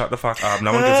 bitch. Shut the fuck up.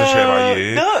 No one gives a shit about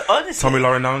you. No, honestly. Tommy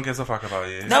Lauren, no one gives a fuck about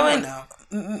you. No one.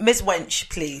 Miss Wench,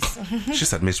 please. She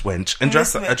said Miss Wench.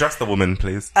 Address the woman,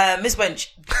 please. Miss Wench,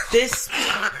 this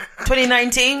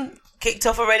 2019 kicked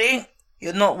off already.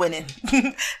 You're not winning.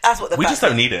 That's what the We fact just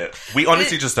don't is. need it. We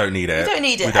honestly just don't need it. We don't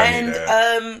need it.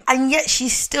 And yet she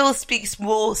still speaks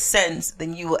more sense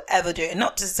than you will ever do. And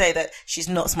not to say that she's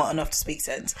not smart enough to speak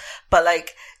sense, but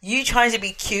like you trying to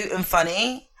be cute and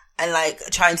funny and like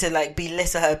trying to like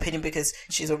belittle her opinion because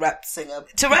she's a rap singer.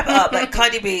 To wrap it up, like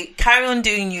Cardi B, carry on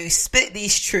doing you, spit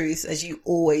these truths as you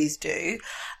always do.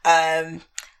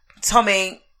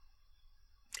 Tommy,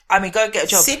 I mean, go get a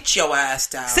job. Sit your ass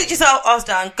down. Sit yourself ass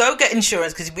down. Go get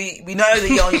insurance because we know that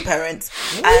you're on your parents.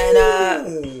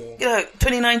 And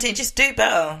 2019, just do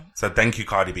better. So thank you,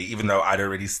 Cardi B. Even though I don't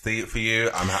really see it for you,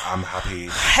 I'm happy.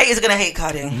 Haters are gonna hate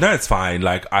Cardi. No, it's fine.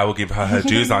 Like I will give her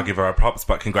dues. I'll give her her props.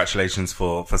 But congratulations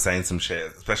for saying some shit,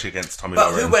 especially against Tommy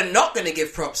Lauren. But who we're not gonna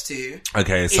give props to?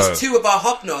 Okay, so is two of our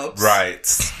hobnobs. Right.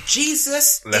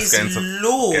 Jesus Let's is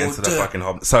Lord. Get into the fucking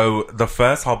hob. So the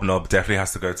first hobnob definitely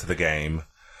has to go to the game.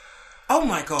 Oh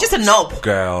my god. Just a knob.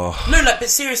 Girl. No, like, but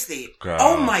seriously. Girl.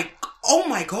 Oh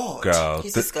my god. Girl.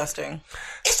 He's disgusting.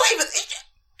 It's not even...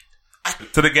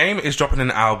 So the Game is dropping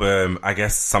an album, I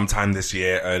guess, sometime this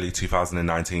year, early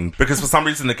 2019, because for some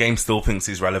reason the Game still thinks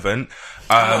he's relevant.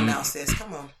 Come on now, sis.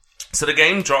 Come on. So the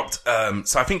Game dropped,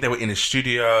 so I think they were in his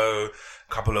studio, a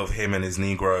couple of him and his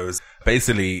Negroes.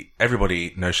 Basically,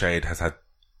 everybody, no shade, has had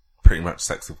pretty much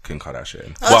sex with Kim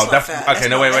Kardashian. Oh, that's not fair. Okay,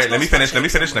 no, wait. Let me finish.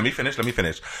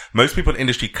 Most people in the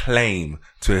industry claim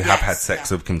to have had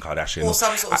sex with Kim Kardashian. Or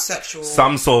some sort of sexual...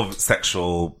 Some sort of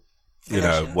sexual,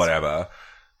 whatever.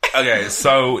 Okay,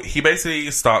 so he basically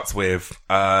starts with,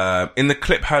 in the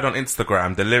clip heard on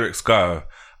Instagram, the lyrics go,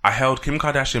 I held Kim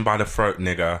Kardashian by the throat,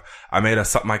 nigga. I made her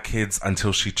suck my kids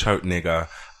until she choked, nigga.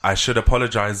 I should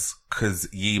apologize cause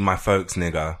ye my folks,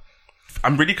 nigga.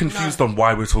 I'm really confused on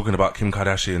why we're talking about Kim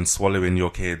Kardashian swallowing your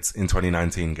kids in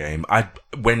 2019 Game.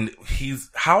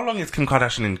 How long has Kim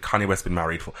Kardashian and Kanye West been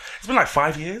married for? It's been like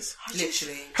 5 years.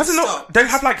 Literally. Has it not? They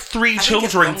have like 3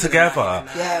 children together.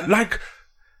 Yeah. Like,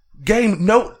 Game,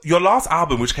 no, your last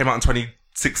album, which came out in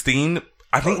 2016,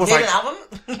 I think was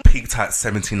like, peaked at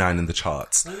 79 in the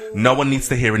charts. Ooh. No one needs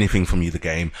to hear anything from you, the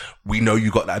Game. We know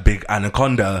you got that big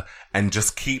anaconda, and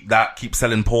just keep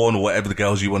selling porn or whatever the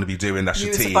girls you want to be doing. That's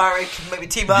your tea. Safari can maybe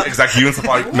team up. Yeah, exactly. You and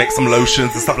Safari make some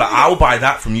lotions and stuff like that. I will buy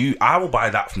that from you. I will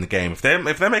buy that from the Game. If they're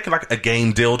making like a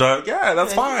Game dildo, yeah,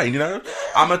 that's fine,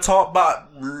 I'm a top, but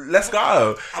let's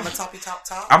go. I'm a toppy top.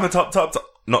 I'm a top.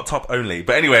 Not top only,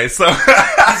 but anyway, so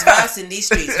he's versed in these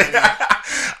streets.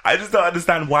 I just don't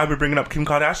understand why we're bringing up Kim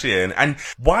Kardashian, and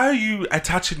why are you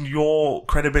attaching your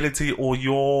credibility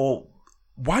or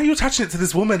why are you attaching it to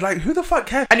this woman? Like, who the fuck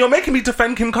cares? And you're making me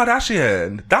defend Kim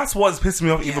Kardashian. That's what's pissing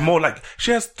me off even more. Like,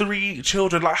 she has 3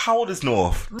 children. Like, how old is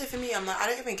North? For me, I'm like, I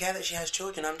don't even care that she has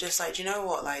children. I'm just like, do you know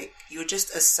what? Like, you're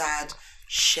just a sad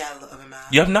shell of a man.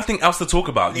 You have nothing else to talk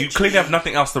about. Literally. You clearly have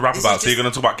nothing else to rap about, so you're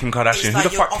going to talk about Kim Kardashian. Who the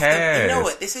fuck cares? You know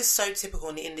what? This is so typical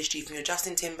in the industry from your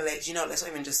Justin Timberlake. Let's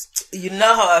not even just... You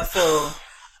know how I feel.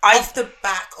 Off the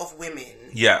back of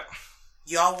women. Yeah.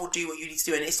 Y'all will do what you need to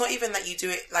do. And it's not even that you do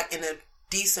it like in a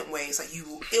decent way. It's like you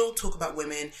will ill talk about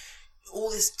women. All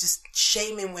this just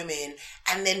shaming women,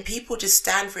 and then people just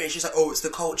stand for it. It's just like, oh, it's the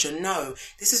culture. No,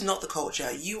 this is not the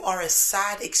culture. You are a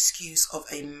sad excuse of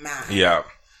a man. Yeah.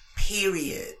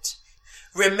 Period.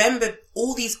 Remember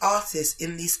all these artists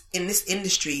in this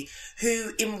industry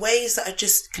who, in ways that are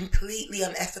just completely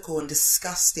unethical and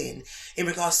disgusting, in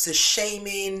regards to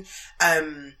shaming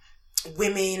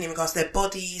women, in regards to their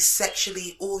bodies,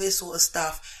 sexually, all this sort of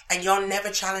stuff, and y'all never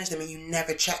challenge them and you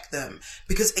never check them,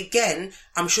 because again,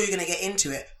 I'm sure you're going to get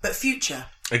into it, but Future,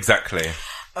 exactly.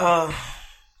 But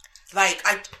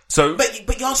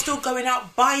y'all still going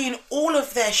out buying all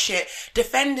of their shit,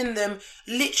 defending them,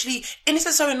 literally. And this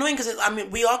is so annoying because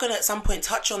we are going to at some point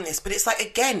touch on this, but it's like,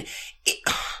 again,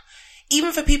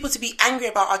 even for people to be angry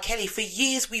about R. Kelly, for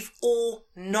years we've all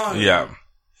known. Yeah.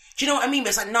 Do you know what I mean? But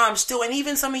it's like, no, I'm still, and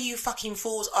even some of you fucking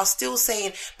fools are still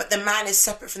saying, but the man is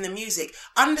separate from the music.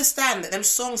 Understand that them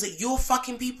songs that your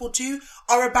fucking people do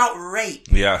are about rape.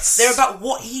 Yes. They're about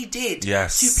what he did.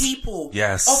 Yes. To people.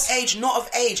 Yes. Of age, not of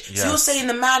age. Yes. So you're saying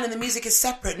the man and the music is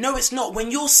separate. No, it's not. When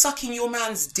you're sucking your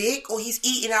man's dick or he's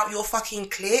eating out your fucking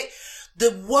clit,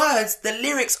 the words, the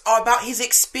lyrics are about his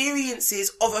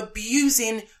experiences of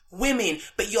abusing women,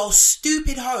 but your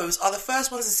stupid hoes are the first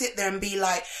ones to sit there and be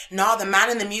like, nah, the man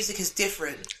and the music is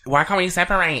different. Why can't we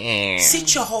separate it?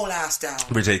 Sit your whole ass down.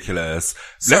 Ridiculous.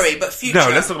 But Future. No,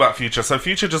 let's talk about Future. So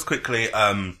Future just quickly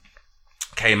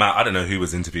came out, I don't know who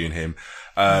was interviewing him,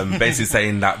 basically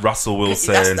saying that Russell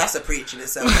Wilson... That's a preach in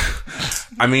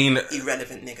itself. I mean...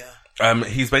 Irrelevant nigga.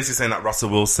 He's basically saying that Russell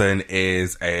Wilson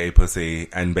is a pussy,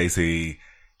 and basically...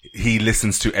 he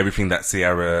listens to everything that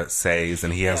Ciara says,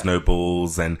 and he has no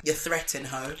balls, and you're threatening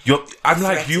her. You're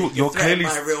clearly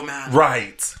by a real man,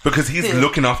 right? Because he's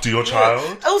looking after your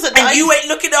child, and you ain't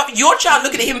looking up your child.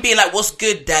 Looking at him, being like, "What's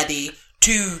good, daddy?"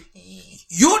 To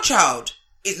your child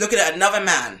is looking at another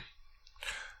man.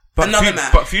 But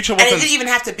Future wasn't... And it didn't even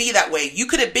have to be that way. You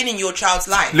could have been in your child's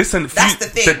life. Listen, that's the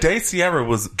thing. The day Ciara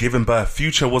was giving birth,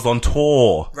 Future was on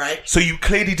tour. Right. So you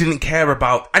clearly didn't care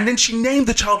about... And then she named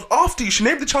the child after you. She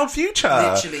named the child Future.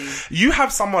 Literally. You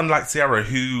have someone like Ciara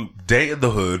who dated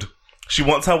the hood. She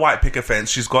wants her white picket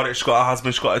fence. She's got it. She's got her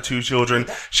husband. She's got her 2 children.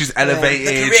 She's elevated.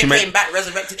 The career came back,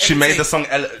 resurrected everything. She made the song,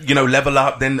 Level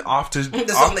Up. Then after... the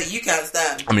song that you can't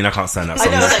stand. I mean, I can't stand that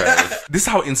song. This is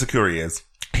how insecure he is.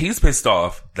 He's pissed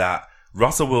off that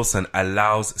Russell Wilson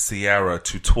allows Ciara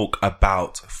to talk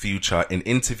about Future in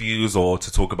interviews or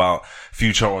to talk about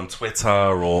Future on Twitter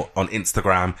or on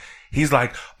Instagram. He's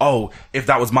like, oh, if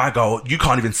that was my girl, you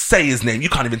can't even say his name. You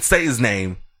can't even say his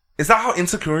name. Is that how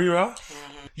insecure you are?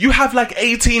 You have like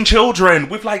 18 children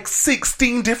with like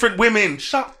 16 different women.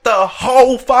 Shut the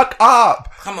whole fuck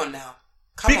up. Come on now.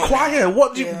 Be quiet. Now.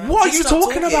 What are you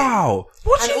talking about?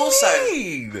 What do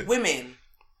you mean? Women.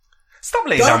 Stop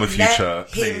laying down with Future,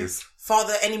 please. Him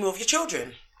father any more of your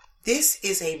children. This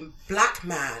is a black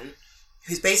man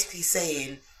who's basically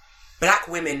saying, black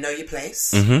women know your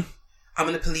place. Mm-hmm. I'm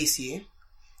going to police you.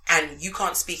 And you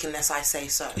can't speak unless I say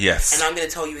so. Yes. And I'm going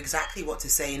to tell you exactly what to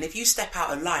say. And if you step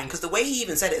out of line, because the way he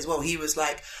even said it as well, he was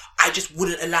like, I just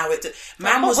wouldn't allow it to...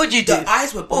 Man, what'd you do? The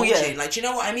eyes were bulging. Like, do you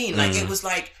know what I mean? Like, it was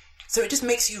like... So it just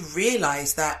makes you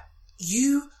realise that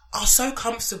you are so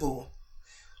comfortable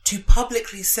to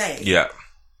publicly say... Yeah.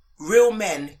 Real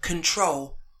men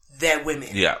control their women.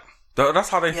 Yeah. That's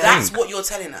how they think. That's what you're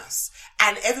telling us.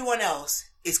 And everyone else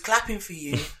is clapping for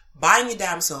you, buying your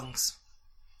damn songs.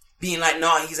 Being like,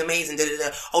 nah, he's amazing. Da, da,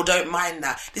 da. Oh, don't mind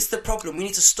that. This is the problem. We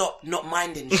need to stop not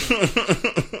minding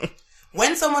shit.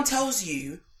 When someone tells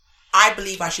you, I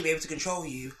believe I should be able to control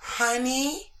you,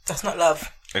 honey, that's not love.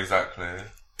 Exactly.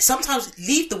 Sometimes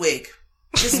leave the wig.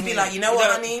 Just be like, you know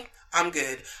what, honey? I'm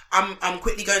good. I'm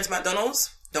quickly going to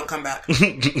McDonald's. Don't come back.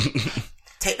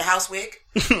 Take the house wig.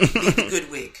 Leave the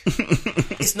good wig.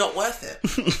 It's not worth it.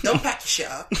 Don't pack your shit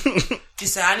up.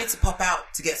 Just say, I need to pop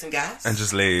out to get some gas. And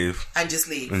just leave.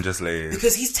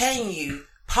 Because he's telling you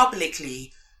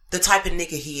publicly the type of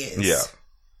nigga he is. Yeah.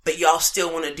 But y'all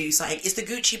still want to do something. Is the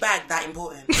Gucci bag that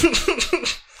important?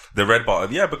 The red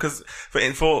bottom. Yeah, because for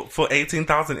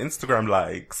 18,000 Instagram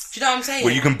likes. Do you know what I'm saying?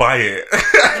 Well, you can buy it.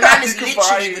 The man is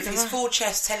literally with his full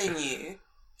chest telling you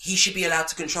he should be allowed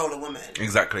to control a woman.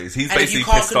 Exactly. He's and basically if you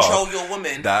can't pissed control off your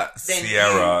woman, that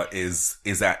Sierra is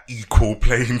at equal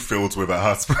playing fields with her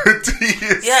husband. He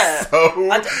is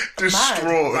so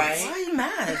distraught. Mad, right? Why are you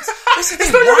mad?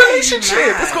 It's not a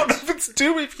relationship. It's got nothing to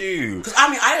do with you. Because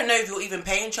I don't know if you're even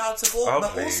paying child support,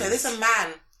 but please. also there's a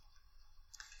man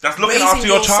that's looking after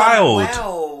your child.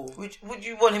 Well. Would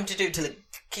you want him to do to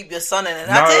keep your son in an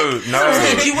No.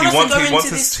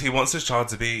 He wants his child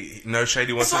to be no shade.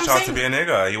 He wants his child to be a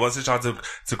nigger. He wants his child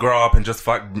to grow up and just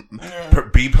fuck,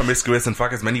 be promiscuous and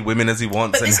fuck as many women as he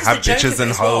wants and have bitches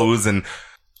and hoes and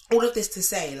all of this to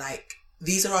say, like,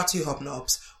 these are our two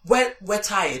hobnobs. We're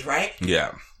tired, right?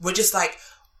 Yeah. We're just like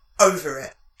over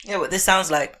it. Yeah, what this sounds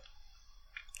like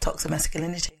toxic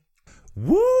masculinity.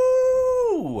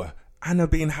 Woo! Anna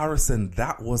Bean Harrison,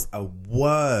 that was a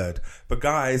word. But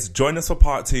guys, join us for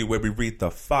part 2 where we read the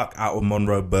fuck out of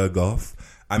Munroe Begoft.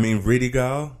 I mean, really,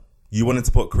 girl? You wanted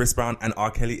to put Chris Brown and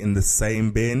R. Kelly in the same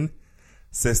bin?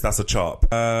 Sis, that's a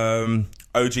chop.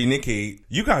 OG Nikki.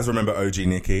 You guys remember OG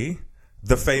Nikki?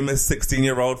 The famous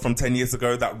 16-year-old from 10 years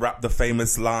ago that rapped the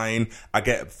famous line, I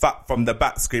get fat from the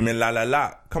back screaming la la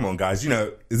la. Come on, guys. You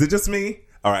know, is it just me?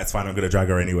 All right, it's fine. I'm going to drag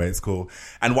her anyway. It's cool.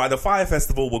 And why the Fire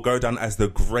Festival will go down as the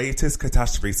greatest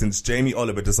catastrophe since Jamie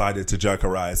Oliver decided to jerk a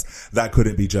rice that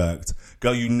couldn't be jerked.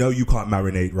 Girl, you know you can't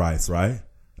marinate rice, right?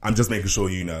 I'm just making sure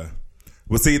you know.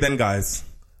 We'll see you then, guys.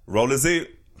 Roll a zoot.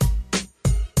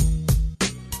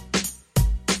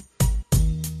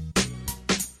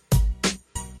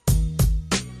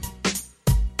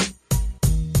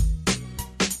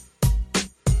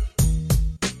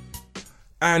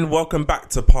 And welcome back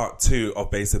to part 2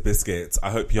 of Basic Biscuits. I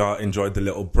hope y'all enjoyed the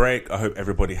little break. I hope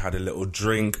everybody had a little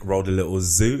drink, rolled a little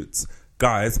zoot.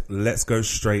 Guys, let's go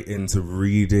straight into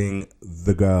reading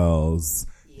the girls.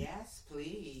 Yes,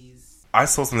 please. I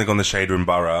saw something on the Shade Room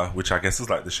Borough, which I guess is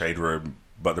like the Shade Room,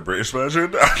 but the British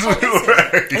version.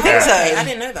 I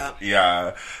didn't know that.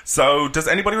 Yeah. So, does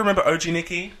anybody remember OG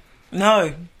Nikki?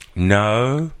 No.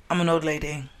 No? I'm an old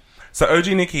lady. So OG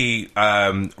Nikki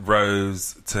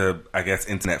rose to, I guess,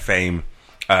 internet fame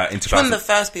in 2000. One of the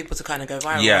first people to kind of go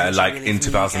viral. Yeah, like really in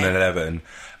 2011.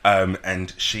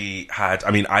 And she had,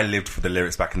 I mean, I lived for the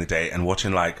lyrics back in the day, and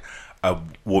watching like a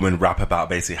woman rap about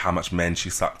basically how much men she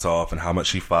sucked off and how much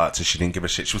she fucked and she didn't give a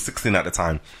shit. She was 16 at the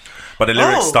time. But the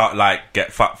lyrics start like,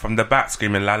 get fucked from the back,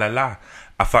 screaming la la la.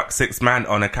 I fucked 6 man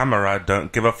on a camera,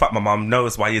 don't give a fuck, my mom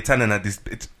knows why you're telling her this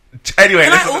bitch. Anyway,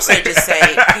 can I also just say,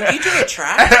 can you do a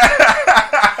track?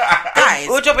 Guys,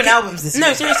 we're dropping albums this week.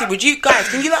 No, seriously, would you guys,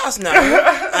 can you let us know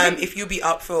if you'll be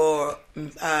up for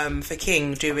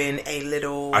King doing a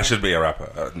little... I should be a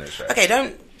rapper. No shade. Okay,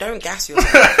 don't gas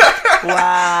yourself.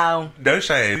 Wow. No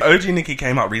shade. OG Nikki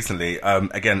came out recently.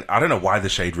 Again, I don't know why the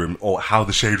Shade Room or how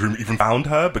the Shade Room even found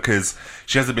her, because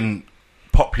she hasn't been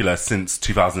popular since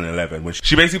 2011, which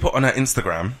she basically put on her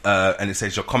Instagram, and it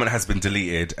says your comment has been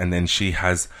deleted, and then she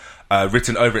has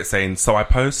written over it saying, so I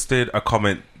posted a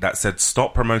comment that said,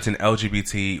 stop promoting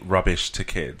LGBT rubbish to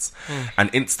kids.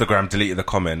 And Instagram deleted the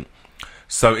comment.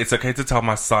 So it's okay to tell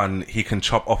my son he can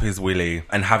chop off his willy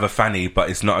and have a fanny, but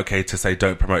it's not okay to say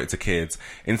don't promote it to kids.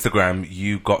 Instagram,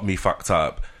 you got me fucked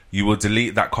up. You will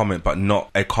delete that comment, but not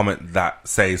a comment that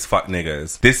says fuck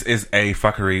niggers. This is a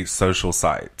fuckery social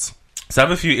site. So I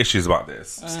have a few issues about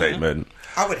this statement.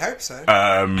 I would hope so.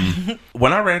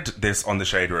 When I read this on the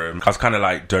Shade Room, I was kind of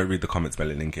like, don't read the comments,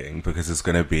 Melanin King, because it's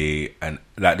going to be,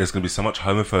 there's going to be so much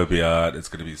homophobia, there's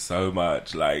going to be so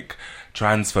much, like,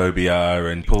 transphobia,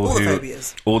 and people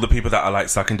all the people that are, like,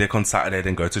 sucking dick on Saturday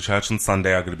and go to church on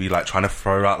Sunday are going to be, like, trying to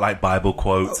throw out, like, Bible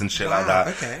quotes and shit like that.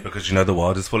 Okay. Because, you know, the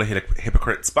world is full of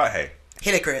hypocrites, but hey.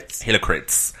 Hypocrites.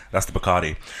 That's the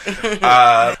Bacardi.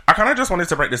 I kind of just wanted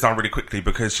to break this down really quickly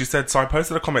because she said, so I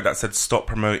posted a comment that said, stop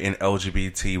promoting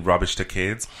LGBT rubbish to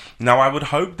kids. Now, I would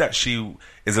hope that she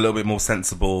is a little bit more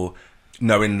sensible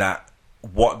knowing that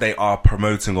what they are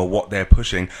promoting or what they're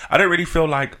pushing. I don't really feel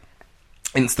like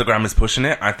Instagram is pushing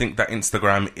it. I think that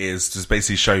Instagram is just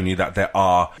basically showing you that there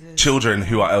are children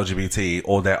who are LGBT,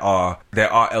 or there are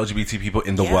LGBT people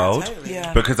in the world. Totally.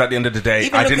 Yeah. Because at the end of the day,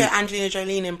 even look at Angelina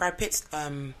Jolie and Brad Pitt's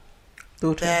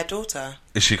their daughter.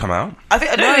 Is she come out? I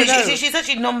think No. she's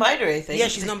actually non-binary. I think. Yeah,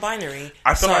 she's non-binary.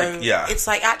 I feel like, yeah. It's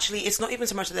like, actually, it's not even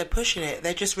so much that they're pushing it.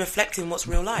 They're just reflecting what's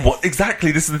real life. Well,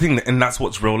 exactly. This is the thing, and that's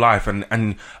what's real life. And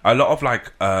a lot of,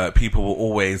 like, people will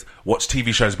always watch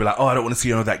TV shows and be like, oh, I don't want to see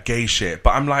any of that gay shit.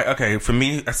 But I'm like, okay, for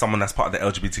me, as someone that's part of the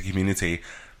LGBT community,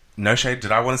 no shade,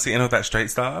 did I want to see any of that straight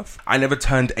stuff? I never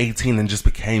turned 18 and just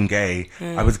became gay.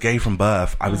 I was gay from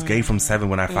birth. I was gay from 7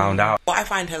 when I found out. What I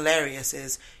find hilarious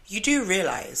is, you do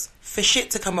realise, for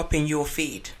shit to come up in your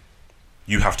feed,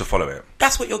 You have to follow it.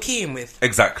 that's what you're keying with.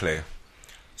 Exactly.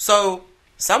 So,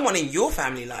 someone in your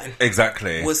family line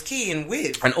Exactly. was keying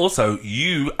with And also,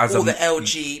 you as all a... the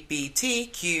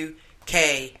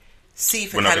LGBTQK C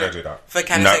for We're not going to do that. For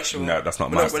canosexual. No, that's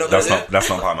not We're my... not gonna That's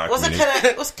do not part of my What's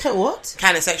community. what?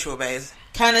 Canosexual, babe.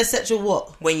 Canosexual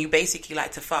what? When you basically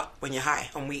like to fuck when you're high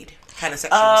on weed. Canosexuals.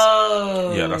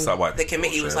 Oh. Yeah, that's that white The people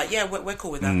committee was bullshit. like, yeah, we're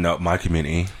cool with that. Not my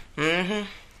community.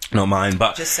 Not mine,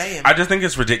 but Just saying. I just think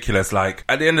it's ridiculous. Like,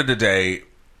 at the end of the day,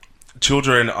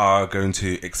 children are going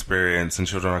to experience and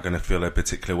children are going to feel a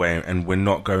particular way, and we're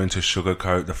not going to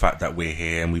sugarcoat the fact that we're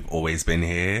here and we've always been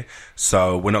here.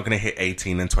 So we're not going to hit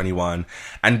 18 and 21.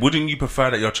 And wouldn't you prefer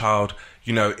that your child,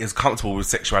 you know, is comfortable with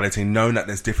sexuality, knowing that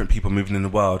there's different people moving in the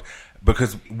world?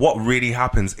 Because what really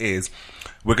happens is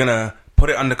we're going to put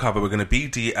it undercover, we're going to be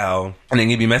DL, and then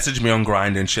you'll be messaging me on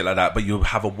Grindr and shit like that, but you'll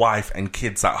have a wife and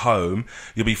kids at home,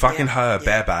 you'll be fucking her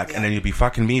bareback, and then you'll be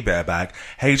fucking me bareback.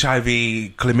 HIV,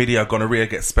 chlamydia, gonorrhea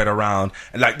gets spread around.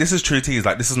 And, like, this is true tease.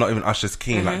 Like, this is not even us just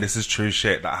keen. Like, this is true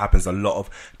shit that happens. A lot of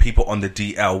people on the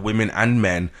DL, women and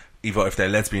men, either if they're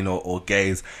lesbian or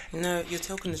gays. No, you're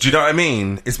talking. Do you know what I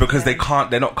mean? It's because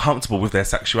they're not comfortable with their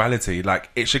sexuality. Like,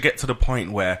 it should get to the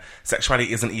point where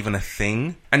sexuality isn't even a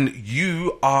thing. And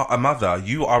you are a mother.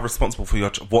 You are responsible for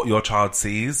what your child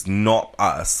sees, not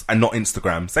us, and not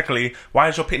Instagram. Secondly, why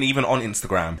is your pitney even on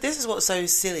Instagram? This is what's so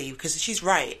silly, because she's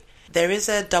right. There is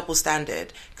a double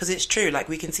standard, because it's true. Like,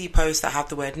 we can see posts that have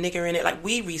the word nigger in it. Like,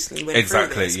 we recently went through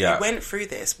this. Yeah. We went through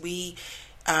this.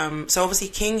 So obviously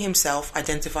King himself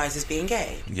identifies as being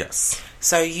gay. Yes.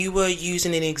 So you were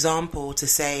using an example to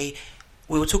say,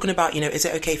 we were talking about, you know, is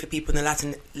it okay for people in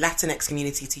the Latinx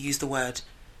community to use the word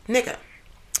nigger?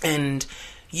 And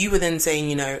you were then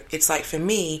saying, you know, it's like, for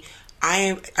me,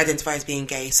 I identify as being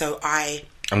gay, so I'm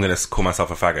going to call myself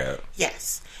a faggot.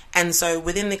 Yes. And so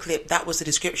within the clip, that was the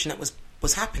description that was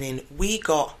happening. We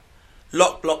got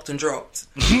locked, blocked and dropped.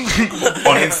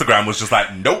 On Instagram was just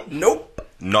like, nope.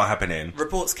 Not happening.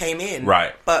 Reports came in.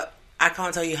 Right. But I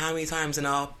can't tell you how many times in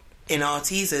our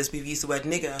teasers we've used the word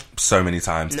nigger. So many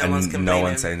times. No one's complaining. No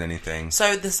one's saying anything.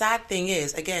 So the sad thing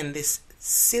is, again, this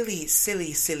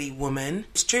silly woman.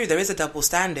 It's true, there is a double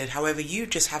standard. However, you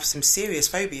just have some serious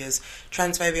phobias.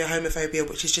 Transphobia, homophobia,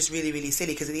 which is just really, really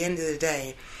silly, because at the end of the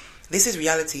day, this is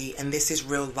reality and this is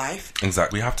real life.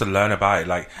 Exactly. We have to learn about it.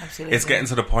 Like, Absolutely. It's getting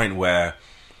to the point where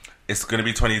it's going to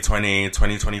be 2020,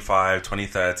 2025,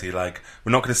 2030. Like,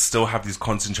 we're not going to still have these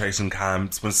concentration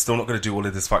camps. We're still not going to do all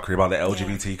of this fuckery about the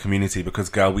LGBT community, because,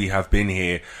 girl, we have been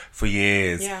here for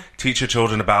years. Yeah. Teach your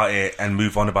children about it and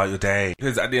move on about your day.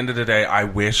 Because at the end of the day, I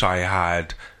wish I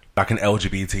had, like, an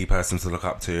LGBT person to look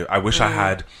up to. I wish I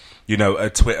had, you know, a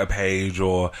Twitter page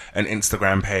or an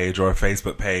Instagram page or a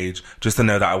Facebook page, just to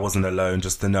know that I wasn't alone,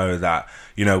 just to know that,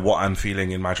 you know, what I'm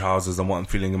feeling in my trousers and what I'm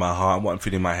feeling in my heart and what I'm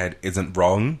feeling in my head isn't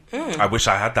wrong. I wish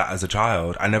I had that as a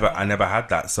child. I never had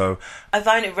that. So I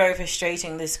find it very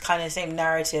frustrating, this kind of same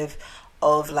narrative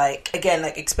of, like, again,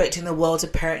 like, expecting the world to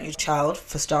parent your child,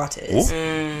 for starters.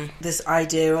 This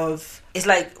idea of, it's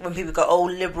like when people go, oh,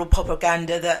 liberal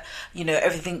propaganda, that, you know,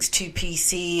 everything's too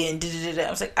PC and da-da-da-da.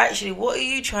 I was like, actually, what are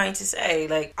you trying to say?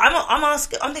 Like, I'm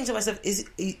thinking to myself, is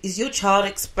your child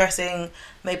expressing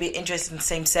maybe interest in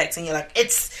same sex, and you're like,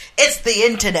 it's the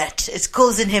internet, it's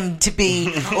causing him to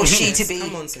be, or she to be,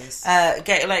 come on, sis.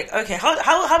 gay. Like, okay, how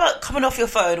about coming off your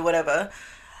phone or whatever,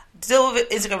 deal with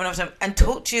Instagram and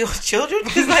talk to your children?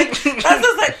 Because, like, that's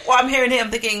just like what I'm hearing here. I'm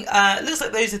thinking, it looks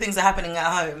like those are things that are happening at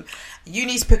home. You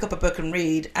need to pick up a book and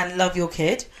read and love your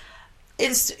kid.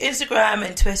 Instagram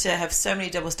and Twitter have so many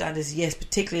double standards, yes,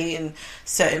 particularly in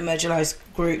certain marginalised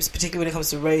groups, particularly when it comes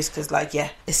to race, because, like,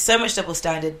 yeah, it's so much double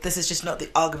standard. This is just not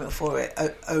the argument for it,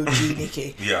 OG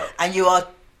Nikki. Yeah. And you are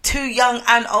too young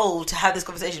and old to have this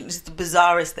conversation. This is the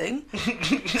bizarrest thing.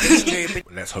 It's true.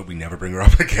 let's hope we never bring her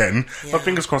up again. Yeah. But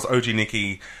fingers crossed, OG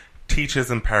Nikki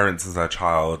teaches and parents as her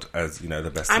child as, you know,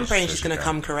 the best. I'm praying she's going to can.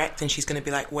 come correct, and she's going to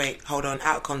be like, wait, hold on,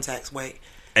 out of context, wait.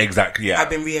 Exactly, yeah. I've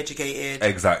been re-educated.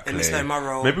 Exactly. And it's like my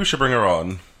role. Maybe we should bring her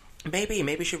on. Maybe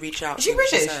we should reach out. Is she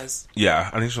British? Says. Yeah,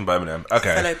 I think she's from Birmingham.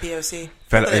 Okay. Fellow POC.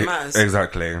 Fellow, Not that it matters.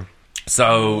 Exactly.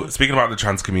 So, speaking about the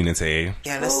trans community.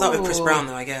 Yeah, let's start with Chris Brown,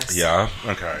 though, I guess. Yeah,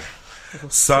 okay.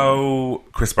 So,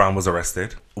 Chris Brown was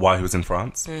arrested while he was in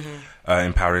France,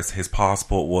 in Paris. His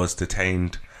passport was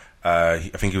detained. I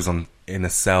think he was in a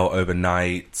cell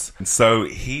overnight. So,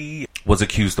 he was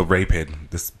accused of raping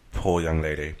this poor young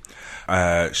lady.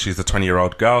 She's a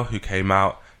 20-year-old girl who came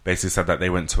out, basically said that they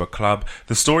went to a club.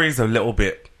 The story is a little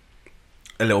bit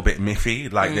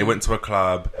miffy. Like, they went to a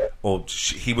club, or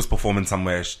he was performing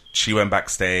somewhere. She went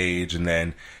backstage, and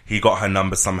then he got her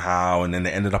number somehow, and then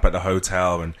they ended up at the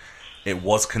hotel, and it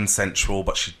was consensual,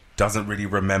 but she doesn't really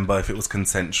remember if it was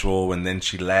consensual, and then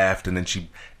she left, and then she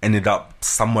ended up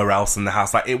somewhere else in the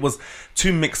house. Like, it was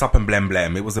too mixed up and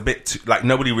blem. It was a bit too, like,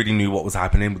 nobody really knew what was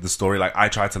happening with the story. Like, I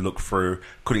tried to look through,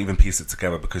 couldn't even piece it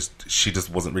together because she just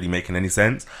wasn't really making any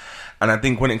sense. And I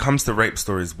think when it comes to rape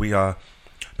stories, we are,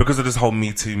 because of this whole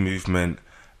Me Too movement,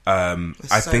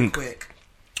 I think quick.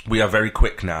 We are very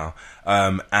quick now.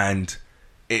 And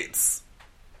it's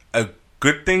a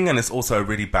good thing, and it's also a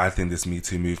really bad thing, this Me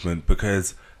Too movement,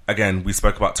 because, again, we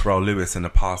spoke about Terrell Lewis in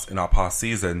our past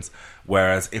seasons,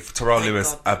 whereas if Terrell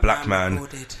Lewis, a black man,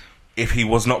 recorded. If he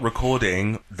was not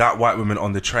recording, that white woman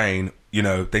on the train, you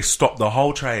know, they stopped the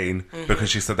whole train because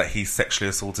she said that he sexually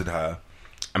assaulted her,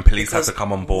 and police had to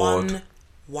come on board. One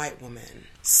white woman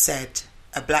said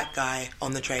a black guy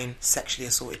on the train sexually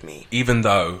assaulted me. Even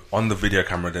though on the video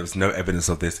camera there was no evidence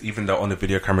of this, even though on the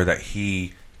video camera that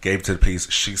he gave to the police,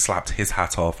 she slapped his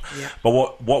hat off. Yeah.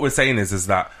 But what we're saying is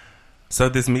that, so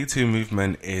this Me Too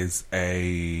movement is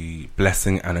a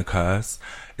blessing and a curse.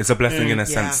 It's a blessing in a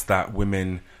sense that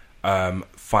women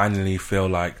finally feel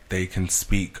like they can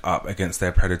speak up against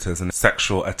their predators and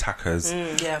sexual attackers,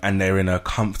 and they're in a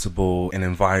comfortable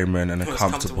environment and as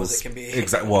comfortable as it can be.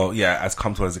 As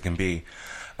comfortable as it can be.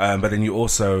 But then you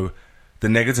also, the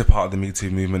negative part of the Me Too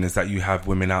movement is that you have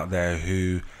women out there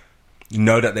who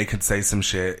know that they could say some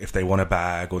shit if they want a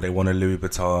bag, or they want a Louis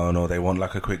Vuitton, or they want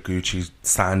like a quick Gucci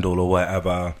sandal or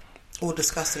whatever. Or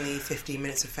disgustingly 15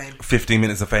 minutes of fame. 15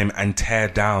 minutes of fame, and tear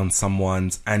down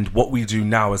someone's. And what we do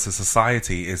now as a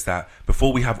society is that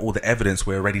before we have all the evidence,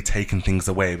 we're already taking things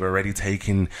away. We're already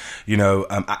taking,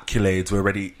 accolades. We're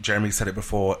already, Jeremy said it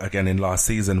before, again in last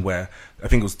season, where I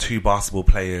think it was 2 basketball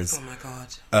players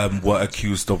were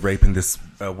accused of raping this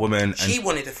woman. She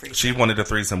wanted a threesome. She wanted a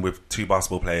threesome with 2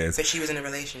 basketball players. But she was in a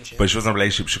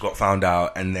relationship. She got found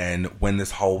out, and then when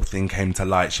this whole thing came to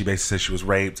light, she basically said she was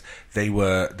raped.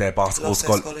 Their basketball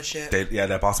scholarship. Their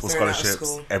basketball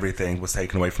scholarships, everything was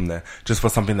taken away from there just for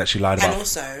something that she lied about. And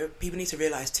also, people need to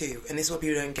realise too, and this is what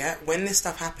people don't get, when this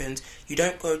stuff happens, you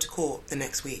don't go to court the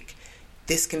next week.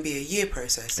 This can be a year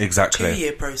process. Exactly.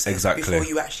 2-year process before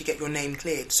you actually get your name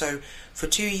cleared. So for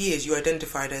 2 years, you're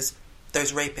identified as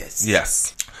those rapists.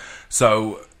 Yes.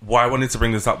 So why I wanted to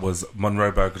bring this up was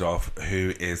Munroe Begoft,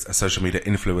 who is a social media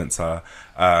influencer.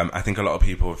 I think a lot of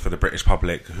people, for the British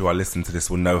public who are listening to this,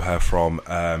 will know her from...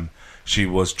 she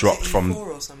was dropped from...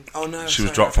 She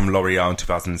was dropped from L'Oreal in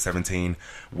 2017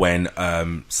 when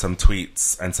some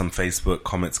tweets and some Facebook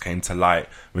comments came to light,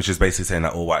 which is basically saying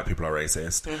that all white people are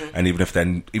racist, and even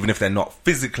if they're not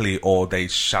physically, or they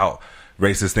shout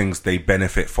racist things, they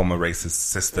benefit from a racist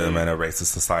system and a racist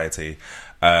society.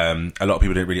 A lot of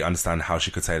people didn't really understand how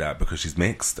she could say that because she's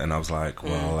mixed, and I was like,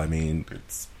 well, I mean,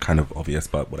 it's kind of obvious,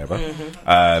 but whatever.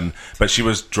 But she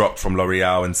was dropped from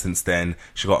L'Oreal, and since then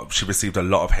she received a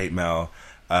lot of hate mail.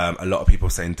 A lot of people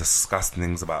saying disgusting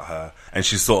things about her, and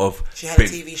she had a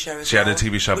TV show. She had a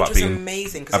TV show about being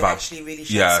amazing because it actually really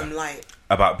shed some light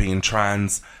about being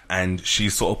trans, and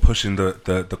she's sort of pushing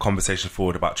the conversation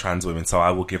forward about trans women. So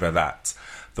I will give her that.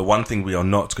 The one thing we are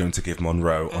not going to give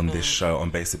Munroe on this show on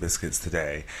Basic Biscuits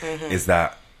today is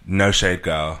that no shade,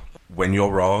 girl. When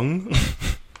you're wrong,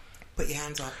 put your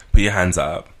hands up. Put your hands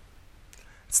up.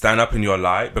 Stand up in your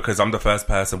light, because I'm the first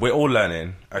person. We're all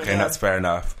learning, okay, and that's fair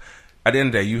enough. At the end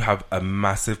of the day, you have a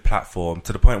massive platform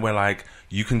to the point where, like,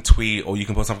 you can tweet or you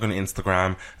can put something on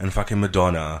Instagram and fucking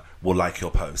Madonna will like your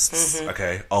posts,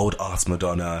 okay? Old ass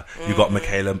Madonna. You got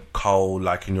Michaela Cole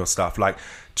liking your stuff. Like,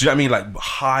 do you know what I mean? Like,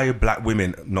 high black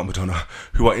women, not Madonna,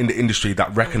 who are in the industry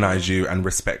that recognize you and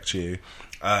respect you.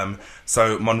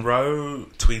 So Munroe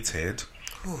tweeted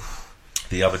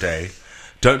the other day,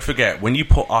 don't forget, when you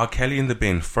put R. Kelly in the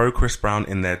bin, throw Chris Brown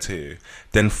in there too.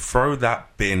 Then throw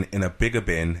that bin in a bigger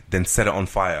bin, then set it on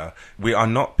fire. We are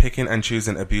not picking and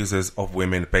choosing abusers of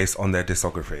women based on their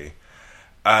discography.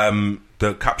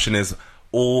 The caption is,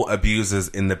 all abusers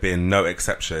in the bin, no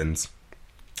exceptions.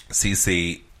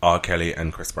 CC, R. Kelly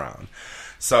and Chris Brown.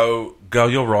 So, girl,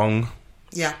 you're wrong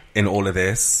in all of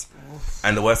this.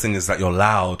 And the worst thing is that you're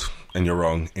loud and you're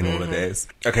wrong in all of this.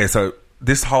 Okay, so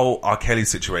this whole R. Kelly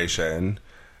situation,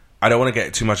 I don't want to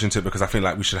get too much into it because I feel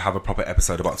like we should have a proper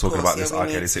episode about talking about this R.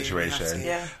 Kelly situation.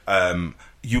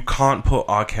 You can't put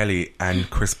R. Kelly and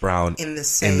Chris Brown in the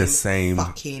same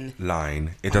fucking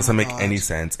line. It doesn't make any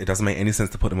sense. It doesn't make any sense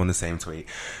to put them on the same tweet.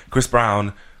 Chris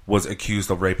Brown was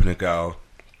accused of raping a girl,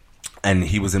 and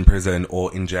he was in prison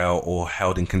or in jail or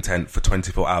held in contempt for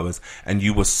 24 hours, and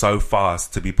you were so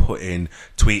fast to be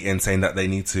tweeting saying that they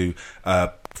need to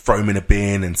throw him in a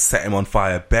bin and set him on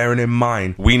fire. Bearing in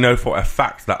mind, we know for a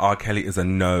fact that R. Kelly is a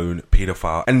known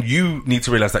paedophile, and you need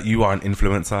to realize that you are an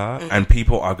influencer, and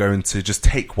people are going to just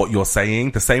take what you're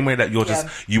saying the same way that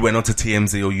you went onto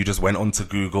TMZ or you just went onto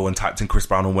Google and typed in Chris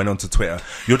Brown and went onto Twitter.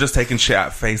 You're just taking shit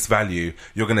at face value.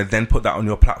 You're going to then put that on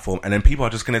your platform, and then people are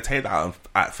just going to take that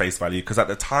at face value, because at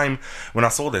the time when I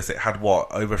saw this, it had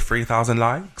over 3,000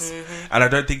 likes, and I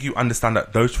don't think you understand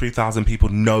that those 3,000 people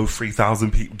know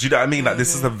 3,000 people. Do you know what I mean? Like,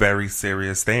 this is a very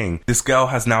serious thing. This girl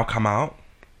has now come out,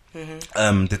 the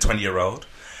 20-year-old.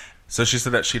 So she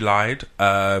said that she lied.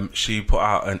 She put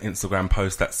out an Instagram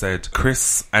post that said,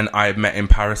 Chris and I met in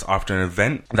Paris after an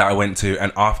event that I went to,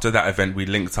 and after that event we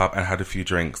linked up and had a few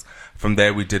drinks. From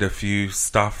there we did a few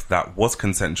stuff that was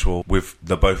consensual with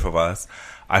the both of us.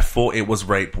 I thought it was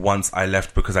rape once I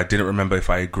left because I didn't remember if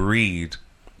I agreed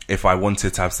if I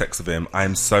wanted to have sex with him. I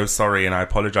am so sorry, and I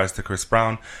apologize to Chris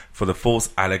Brown for the false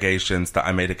allegations that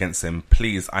I made against him.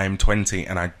 Please, I am 20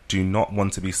 and I do not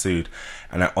want to be sued,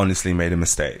 and I honestly made a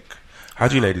mistake. How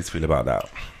do you ladies feel about that?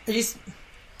 Here's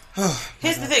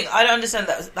the thing, I don't understand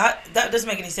that doesn't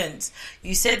make any sense.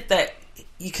 You said that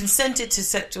you consented to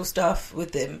sexual stuff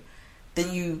with them,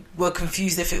 then you were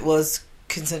confused if it was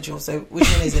consensual. So which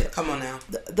one is it? Come on now.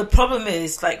 The problem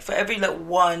is, like, for every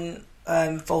one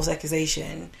false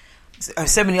accusation,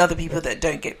 so many other people that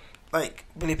don't get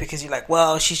believed because you're like,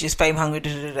 well, she's just fame hungry.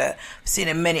 I've seen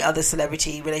in many other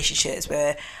celebrity relationships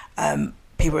where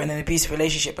people are in an abusive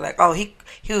relationship are like, oh, he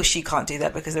or she can't do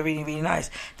that because they're really, really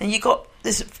nice. Then you got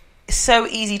this so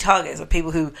easy targets of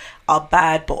people who are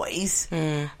bad boys,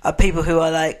 are people who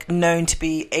are like known to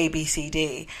be A, B, C,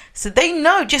 D. So they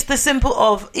know just the simple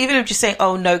of, even if just saying,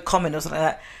 oh, no comment or something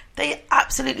like that, they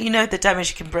absolutely know the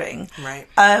damage it can bring. Right.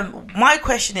 My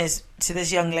question is to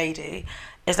this young lady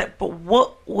is like, but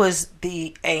what was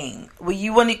the aim? Were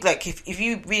you wanting, like, if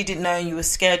you really didn't know and you were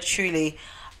scared truly,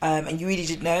 and you really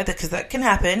didn't know, because that can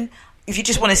happen. If you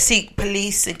just want to seek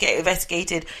police and get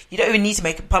investigated, you don't even need to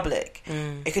make it public.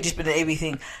 It could just be an AB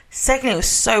thing. Secondly, it was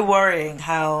so worrying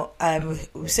how,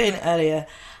 we were saying earlier,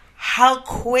 how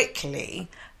quickly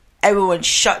everyone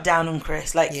shut down on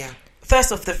Chris. Like,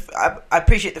 first off, I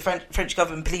appreciate the French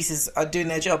government police are doing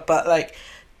their job, but like,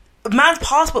 a man's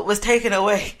passport was taken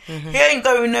away. He ain't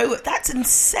going nowhere. That's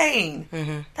insane.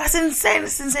 That's insane.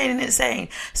 It's insane and insane.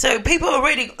 So people are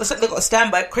already, they've got to stand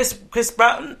by Chris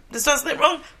Brown. There's something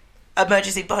wrong.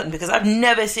 Emergency button, because I've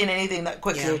never seen anything that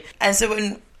quickly. And so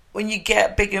when you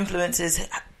get big influencers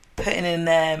putting in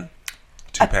their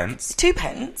two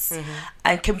pence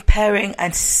and comparing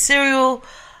a serial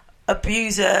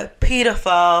abuser,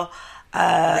 paedophile,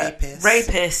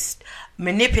 rapist,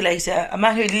 manipulator, a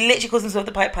man who literally calls himself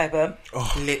the Pied Piper.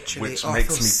 Oh, Literally. which I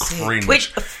makes feel me cringe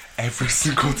Which- every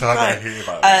single time I hear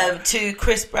about that. To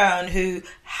Chris Brown, who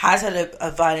has had a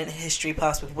violent history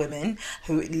past with women,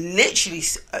 who literally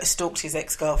stalked his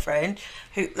ex-girlfriend,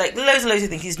 who, like, loads of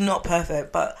things. He's not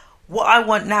perfect, but what I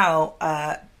want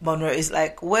now, Munroe, is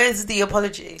like, where's the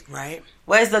apology? Right.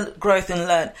 Where's the growth and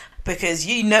learn? Because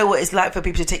you know what it's like for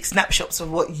people to take snapshots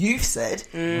of what you've said.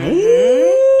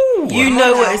 Ooh. You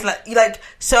know what it's like. Like,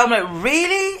 so I'm like,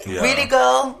 really? Yeah. Really,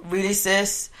 girl? Really,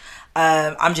 sis?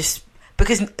 I'm just...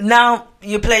 Because now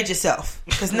you played yourself.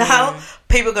 Because now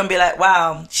people are going to be like,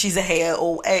 wow, she's a hater,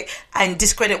 and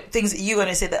discredit things that you're going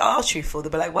to say that are truthful.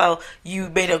 They'll be like, well, you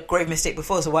made a grave mistake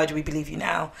before, so why do we believe you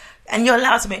now? And you're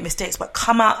allowed to make mistakes, but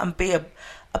come out and be a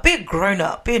grown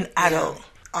up, be an adult. Yeah.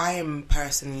 I am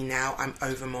personally now, I'm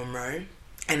over Munroe.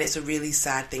 And it's a really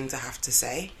sad thing to have to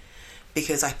say.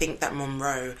 Because I think that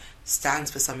Munroe stands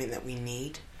for something that we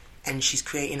need. And she's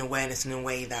creating awareness in a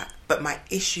way that... But my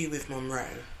issue with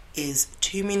Munroe is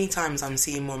too many times I'm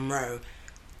seeing Munroe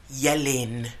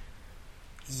yelling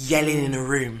in a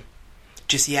room,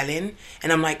 just yelling,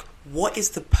 and I'm like, what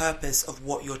is the purpose of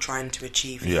what you're trying to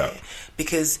achieve here?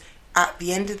 Because at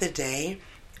the end of the day,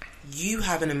 you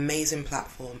have an amazing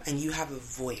platform and you have a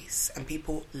voice and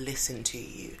people listen to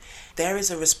you. There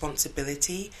is a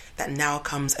responsibility that now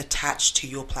comes attached to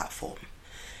your platform.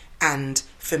 And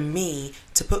for me,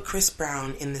 to put Chris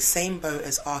Brown in the same boat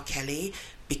as R. Kelly,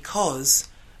 because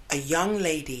a young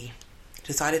lady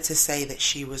decided to say that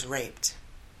she was raped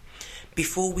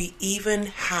before we even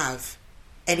have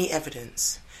any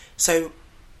evidence. So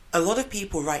a lot of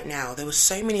people right now, there were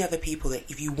so many other people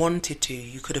that if you wanted to,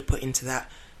 you could have put into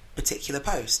that particular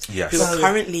post. Yes. Who are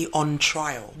currently on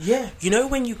trial. Yeah. You know,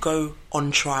 when you go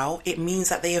on trial, it means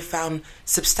that they have found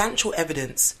substantial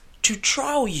evidence to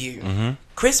trial you. Mm-hmm.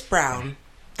 Chris Brown,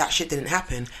 that shit didn't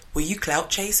happen. Were you clout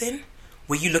chasing?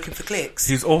 Were you looking for clicks?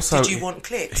 Did you want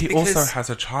clicks? He also has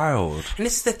a child. And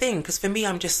this is the thing, because for me,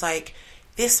 I'm just like,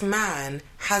 this man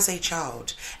has a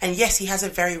child. And yes, he has a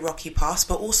very rocky past,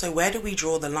 but also, where do we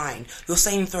draw the line? You're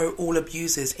saying throw all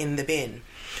abusers in the bin.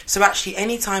 So actually,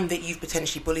 any time that you've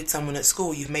potentially bullied someone at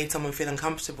school, you've made someone feel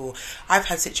uncomfortable. I've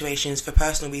had situations for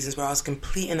personal reasons where I was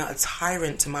complete and utter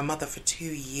tyrant to my mother for 2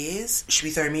 years. Should we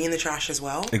throw me in the trash as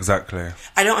well? Exactly.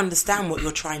 I don't understand what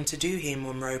you're trying to do here,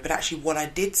 Munroe, but actually what I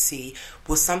did see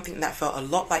was something that felt a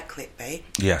lot like clickbait.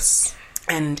 Yes.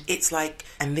 And it's like,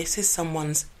 and this is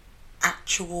someone's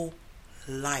actual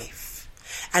life.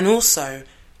 And also,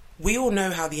 we all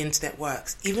know how the internet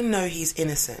works. Even though he's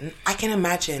innocent, I can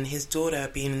imagine his daughter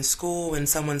being in school and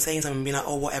someone saying something and being like,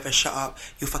 oh, whatever, shut up,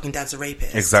 your fucking dad's a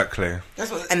rapist. Exactly.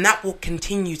 And that will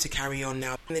continue to carry on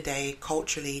now. In the day,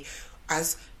 culturally,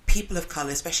 as people of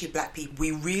colour, especially black people,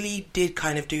 we really did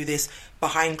kind of do this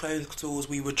behind closed doors.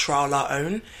 We would trial our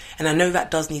own. And I know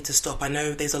that does need to stop. I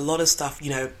know there's a lot of stuff,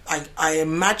 you know, I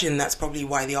imagine that's probably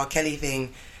why the R. Kelly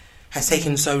thing has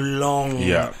taken so long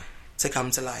to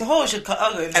come to light. The whole should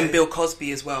and Bill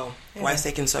Cosby as well. Yeah. Why it's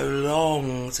taken so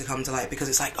long to come to light, because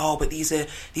it's like, oh, but these are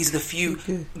the few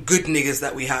good niggas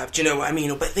that we have. Do you know what I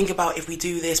mean? But think about if we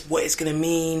do this, what it's going to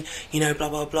mean. You know, blah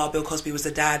blah blah. Bill Cosby was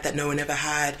the dad that no one ever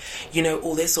had. You know,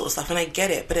 all this sort of stuff. And I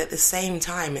get it, but at the same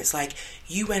time, it's like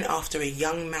you went after a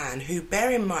young man who,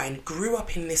 bear in mind, grew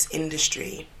up in this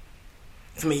industry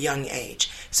from a young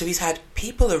age. So he's had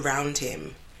people around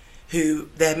him who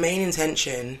their main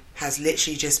intention has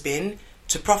literally just been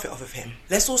to profit off of him.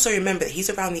 Let's also remember that he's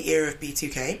around the era of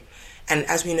B2K, and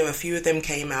as we know, a few of them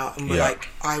came out and were like,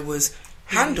 I was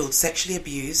handled, sexually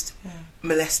abused,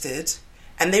 molested,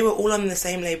 and they were all on the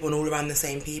same label and all around the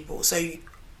same people. So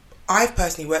I've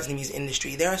personally worked in the music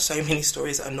industry. There are so many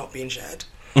stories that are not being shared.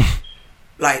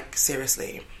 Like,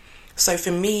 seriously. So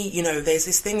for me, you know, there's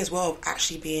this thing as well of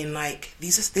actually being like,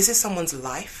 this is someone's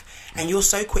life, and you're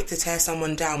so quick to tear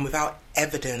someone down without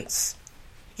evidence.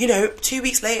 You know, 2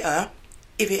 weeks later,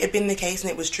 if it had been the case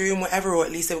and it was true and whatever, or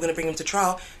at least they were going to bring him to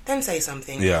trial, then say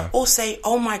something. Yeah. Or say,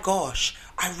 oh my gosh,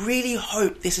 I really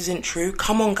hope this isn't true.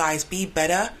 Come on, guys, be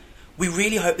better. We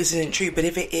really hope this isn't true. But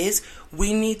if it is,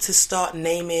 we need to start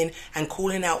naming and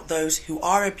calling out those who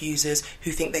are abusers,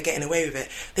 who think they're getting away with it.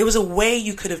 There was a way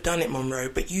you could have done it, Munroe,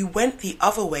 but you went the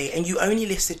other way and you only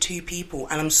listed 2 people.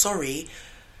 And I'm sorry,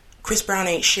 Chris Brown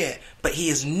ain't shit, but he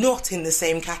is not in the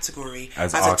same category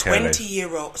as a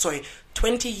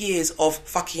 20 years of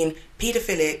fucking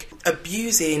paedophilic,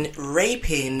 abusing,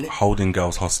 raping, holding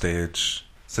girls hostage.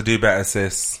 So do better,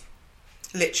 sis.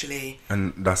 Literally.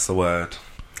 And that's the word.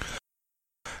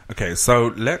 Okay,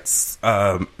 so let's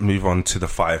move on to the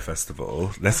Fire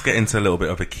Festival. Let's get into a little bit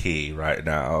of a key right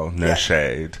now. No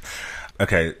shade.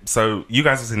 Okay, so you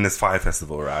guys have seen this Fire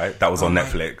Festival, right? That was on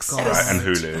Netflix, God. right? And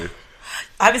Hulu.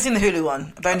 I haven't seen the Hulu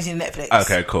one. I've only seen Netflix.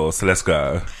 Okay, cool. So let's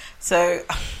go. So,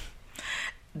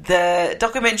 the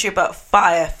documentary about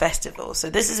Fire Festival.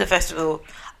 So this is a festival,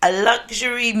 a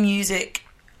luxury music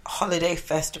holiday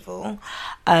festival,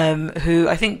 who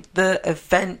I think the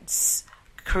event's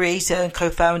creator and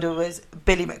co-founder was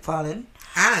Billy McFarlane.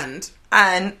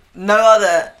 And no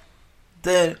other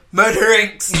than Murder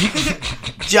Inc.'s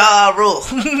Ja Rule.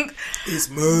 It's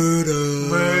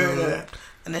murder.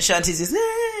 And the shanties is...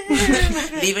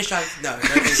 Leave Ashanti. No.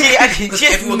 Because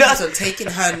everyone keeps on taking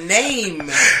her name.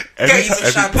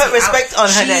 Put respect on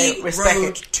her name. Respect She it.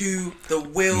 rode to the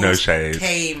wheels. No shade.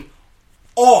 Came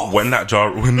off. When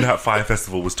that Fire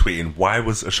Festival was tweeting, why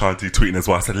was Ashanti tweeting as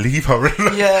well? I said, leave her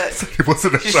alone. Yeah. So it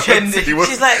wasn't She's Ashanti. trendy.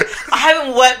 She's like, I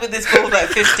haven't worked with this girl for like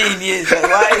 15 years. Like,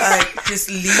 why? Like, just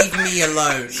leave me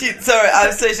alone. Sorry,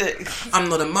 I'm so sure. I'm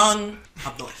not among.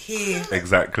 I'm not here.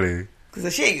 Exactly.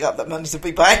 Because she ain't got that money to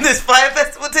be buying this Fire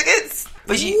Festival tickets.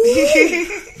 But she...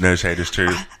 No shade is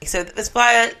true. So this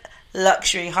Fire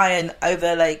luxury high-end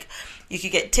over, like, you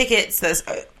could get tickets that's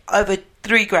over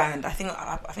 $3,000. I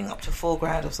think up to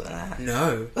 $4,000 or something like that.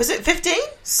 No. Was it 15?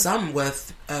 Some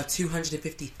worth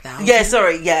 250,000. Yeah,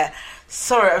 sorry.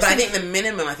 But I think the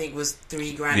minimum was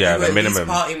 $3,000. Yeah, you were the minimum. At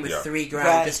least parting with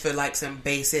 $3,000 just for like some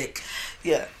basic.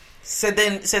 Yeah. So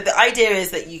the idea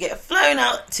is that you get flown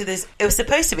out to this. It was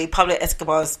supposed to be Pablo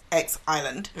Escobar's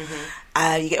ex-island.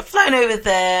 Mm-hmm. You get flown over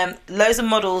there. Loads of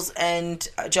models and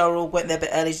Ja Rule went there a bit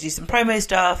early to do some promo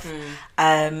stuff.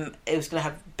 It was going to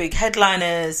have big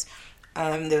headliners.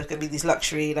 There was going to be this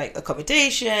luxury like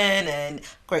accommodation and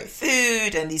great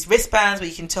food and these wristbands where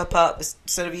you can top up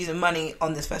instead of using money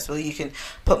on this festival. You can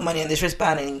put money on this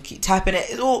wristband and you keep tapping it.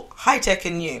 It's all high tech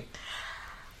and new.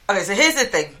 Okay, so here's the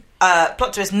thing.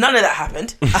 Plot twist, none of that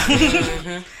happened.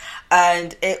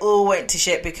 And it all went to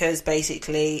shit because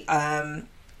basically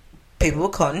people were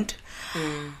conned.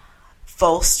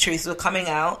 False truths were coming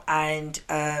out, and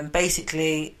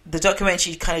basically the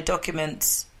documentary kind of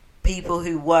documents people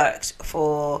who worked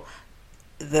for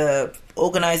the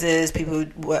organisers, people who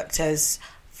worked as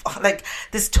like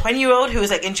this 20-year-old who was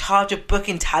like in charge of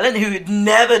booking talent who had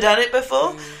never done it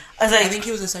before. I was like, I think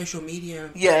it was a social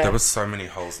media. Yeah. There was so many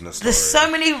holes in the story. There's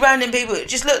so many random people. It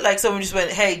just looked like someone just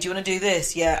went, hey, do you want to do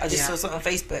this? Yeah, I just saw something on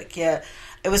Facebook. Yeah.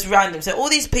 It was random. So all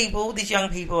these people, these young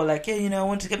people are like, yeah, I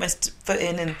wanted to get my foot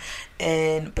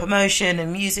in promotion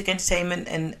and music, entertainment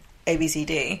and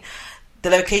ABCD. The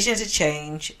location had to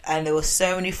change and there were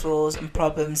so many flaws and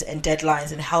problems and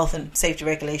deadlines and health and safety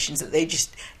regulations that they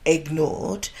just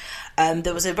ignored.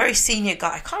 There was a very senior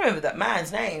guy, I can't remember that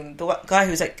man's name, the guy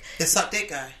who was like... The suck dick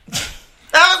guy.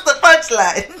 That was the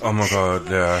punchline. Oh my god,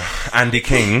 yeah. Andy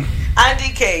King.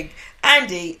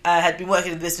 Andy had been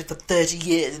working in the business for 30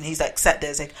 years and he's like sat there,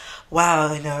 it's like,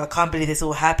 wow, I can't believe this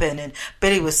all happened, and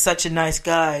Billy was such a nice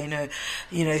guy,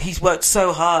 he's worked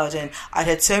so hard and I'd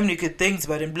heard so many good things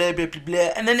about him, blah blah blah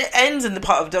blah. And then it ends in the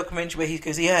part of the documentary where he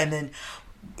goes, and then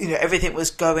everything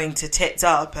was going to tits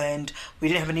up and we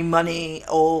didn't have any money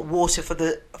or water for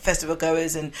the festival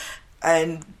goers, and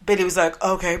Billy was like,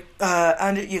 okay,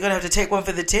 and you're gonna have to take one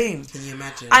for the team. Can you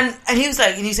imagine? And he was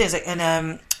like,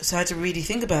 so I had to really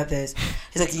think about this.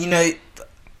 He's like,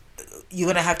 you're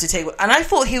gonna have to take one. And I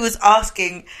thought Billy was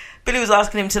asking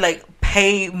him to like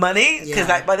pay money, because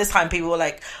like by this time people were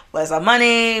like, where's our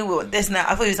money? We want this and that.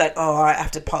 I thought he was like, oh, all right, I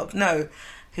have to pop. No,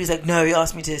 he was like, no, he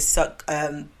asked me to suck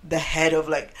the head of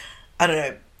like, I don't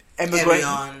know,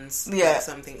 immigrants,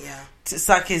 something, to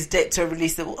suck his dick to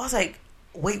release the. I was like,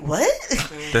 wait, what?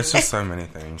 There's just so many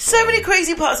things. So many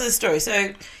crazy parts of the story.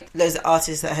 So loads of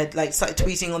artists that had like started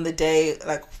tweeting on the day,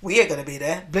 like, we are going to be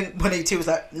there. Blink-182 was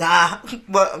like, nah,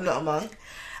 well, I'm not among.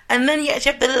 And then you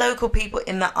actually have the local people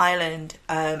in the island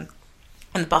in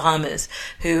the Bahamas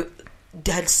who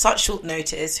had such short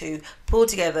notice, who pulled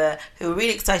together, who were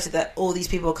really excited that all these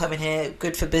people were coming here,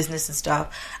 good for business and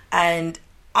stuff. And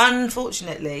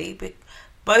unfortunately,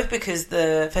 both because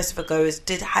the festival goers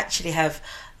did actually have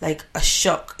like a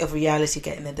shock of reality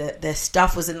getting there. Their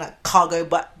stuff was in like cargo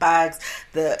bags.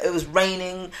 It was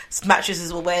raining.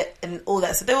 Mattresses were wet and all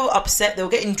that. So they were upset. They were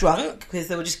getting drunk because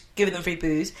they were just giving them free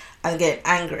booze and getting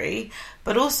angry.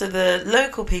 But also the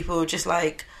local people were just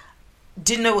like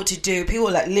didn't know what to do. People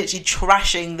were like literally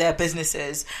trashing their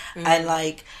businesses and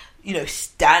like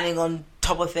standing on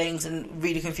top of things and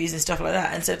really confused and stuff like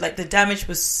that. And so like the damage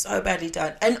was so badly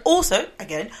done. And also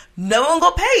again, no one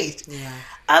got paid. Yeah.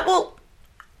 Well,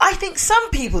 I think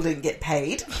some people didn't get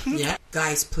paid. Yeah.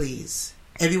 Guys, please.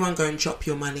 Everyone go and chop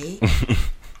your money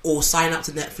or sign up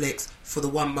to Netflix for the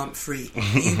 1 month free.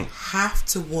 You have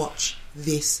to watch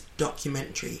this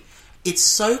documentary. It's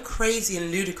so crazy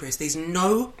and ludicrous. There's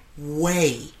no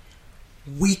way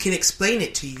we can explain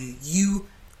it to you.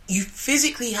 You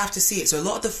physically have to see it. So a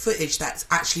lot of the footage that's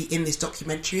actually in this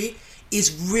documentary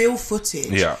is real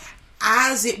footage. Yeah.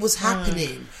 As it was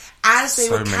happening, as they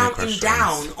were counting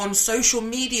down on social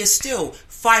media still,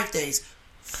 5 days,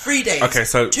 3 days, okay,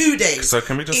 so 2 days. So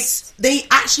can we just... They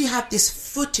actually have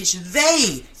this footage.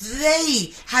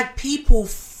 They had people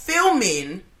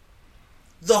filming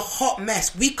the hot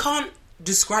mess. We can't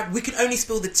describe, we can only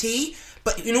spill the tea.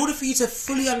 But in order for you to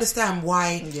fully understand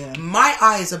why my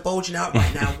eyes are bulging out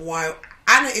right now, why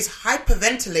Anna is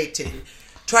hyperventilating,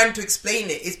 trying to explain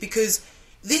it, is because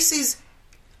this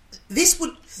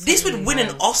would win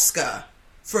an Oscar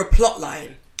for a plot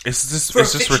line. It's just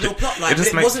fictional plot line, it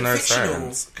just but makes wasn't no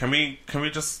fictional. sense. Can we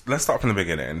just let's start from the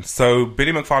beginning. So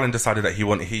Billy McFarlane decided that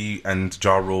he and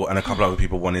Ja Rule and a couple other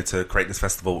people wanted to create this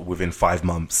festival within 5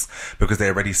 months because they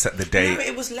already set the date. No,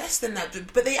 it was less than that.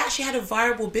 But they actually had a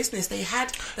viable business. They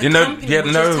had a company which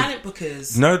was talent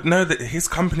bookers. No, that his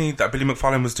company that Billy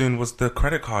McFarlane was doing was the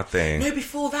credit card thing. No,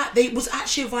 before that, they was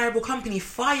actually a viable company.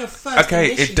 Fire First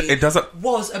it doesn't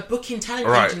was a booking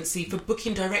talent agency for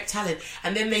booking direct talent,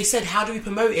 and then they said, "How do we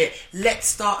promote it? Let's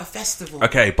start a festival."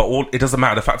 Okay, but it doesn't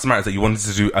matter. The fact of the matter is that you wanted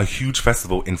to do a huge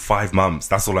festival in 5 months.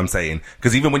 That's all I'm saying.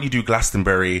 Because even when you do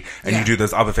Glastonbury and you do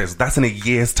those other festivals, that's in a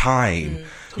year's time.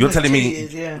 You're telling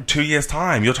me 2 years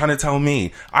time. You're trying to tell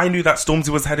me I knew that Stormzy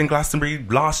was heading Glastonbury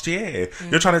last year.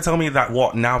 You're trying to tell me that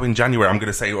now in January I'm going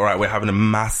to say, all right, we're having a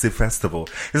massive festival.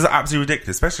 This is absolutely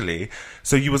ridiculous. Especially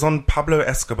so you was on Pablo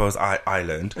Escobar's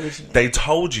island. Originally. They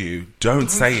told you don't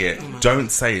say it, don't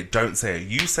say it, don't say it.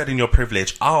 You said in your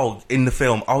privilege, in the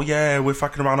film, we're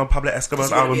fucking around on Pablo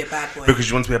Escobar's island because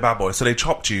you want to be a bad boy. So they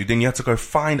chopped you. Then you had to go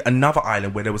find another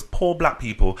island where there was poor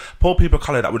people of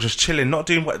color that were just chilling, not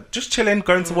doing just chilling,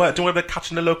 going to work, doing whatever,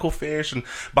 catching the local fish and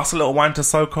bust a little wine to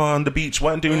soak on the beach,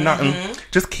 weren't doing nothing,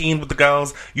 just keen with the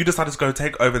girls. You decided to go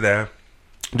take over there,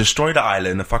 destroy the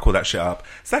island and fuck all that shit up.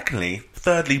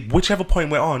 Thirdly, whichever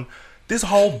point we're on, this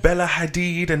whole Bella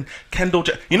Hadid and Kendall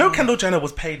Jenner. You know, Kendall Jenner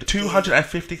was paid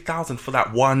 $250,000 for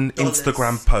that one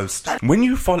Instagram post. When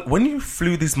you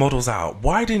flew these models out,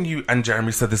 why didn't you, and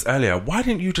Jeremy said this earlier, why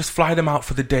didn't you just fly them out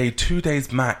for the day, 2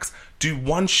 days max, do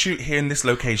one shoot here in this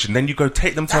location, then you go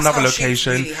take them to another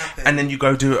location, really, and then you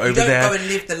go do it over there. You don't go and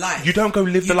live the life. You don't go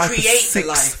live the life for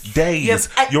 6 days.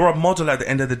 You're a model at the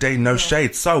end of the day, no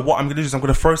shade. So what I'm going to do is I'm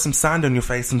going to throw some sand on your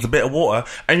face and a bit of water,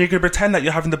 and you're going to pretend that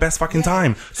you're having the best fucking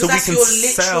time. So we can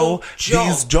sell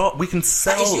these jobs. We can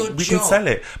sell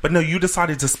it. But no, you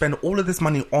decided to spend all of this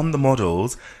money on the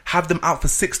models, have them out for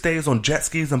 6 days on jet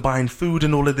skis and buying food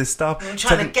and all of this stuff. I'm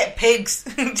trying to get pigs.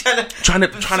 trying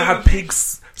to have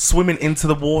pigs swimming into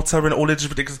the water and all of this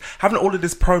ridiculous, having all of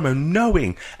this promo,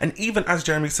 knowing, and even as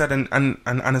Jeremy said and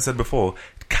Anna said before,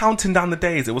 counting down the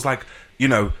days, it was like,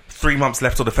 3 months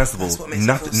left of the festival.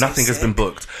 Nothing has been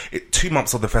booked. 2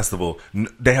 months of the festival.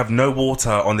 They have no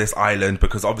water on this island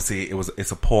because obviously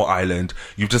it's a poor island.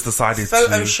 You've just decided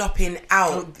photoshopping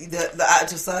out the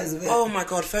actual size of it. Oh my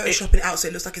god, photoshopping out so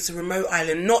it looks like it's a remote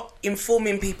island. Not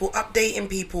informing people, updating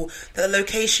people that the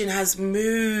location has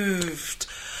moved.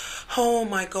 Oh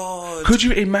my god. Could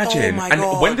you imagine? Oh my and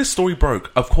god. When this story broke,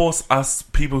 of course, us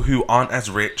people who aren't as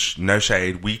rich, no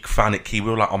shade, we found it key. We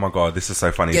were like, oh my god, this is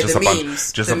so funny. Yeah,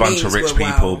 just a bunch of rich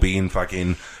people being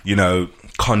fucking,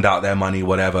 conned out their money,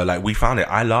 whatever. Like, we found it.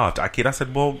 I laughed. I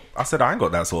said, I ain't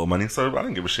got that sort of money, so I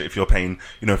don't give a shit if you're paying,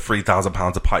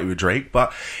 £3,000 to party with Drake.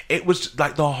 But it was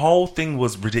like the whole thing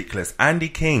was ridiculous. Andy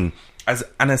King, as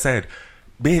Anna said,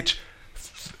 bitch,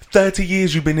 30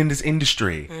 years you've been in this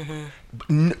industry.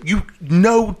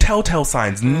 No telltale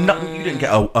signs. Nothing. You didn't get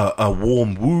a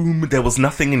warm womb. There was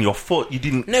nothing in your foot. You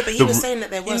didn't. No, but he was saying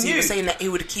that there was. He was saying that he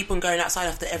would keep on going outside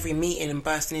after every meeting and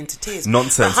bursting into tears.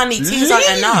 Nonsense. But honey, tears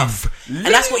aren't enough. And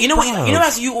that's what you know.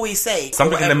 As you always say,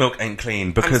 something in the milk ain't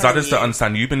clean. Because I just don't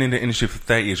understand. You've been in the industry for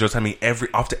 30 years. You're telling me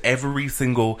after every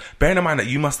single. Bearing in mind that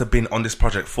you must have been on this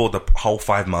project for the whole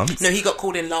 5 months. No, he got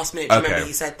called in last minute. Do you remember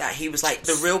he said that he was like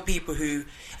the real people who.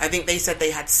 I think they said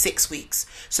they had 6 weeks.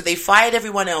 So they fired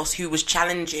everyone else who was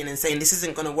challenging and saying, this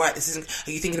isn't going to work.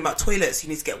 Are you thinking about toilets? You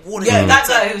need to get water. Yeah, that's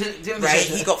what he was doing. Right?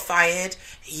 He got fired.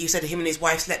 He said him and his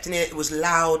wife slept in it. It was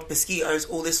loud, mosquitoes,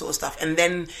 all this sort of stuff. And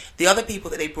then the other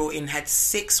people that they brought in had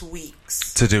 6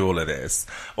 weeks. To do all of this.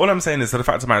 All I'm saying is that the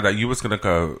fact of the matter that you was going to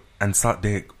go and suck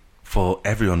dick for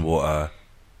everyone water.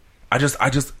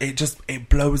 It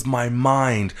blows my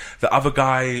mind. The other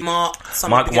guy, Mark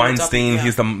Weinstein,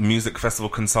 he's the music festival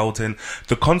consultant.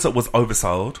 The concert was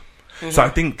oversold. So I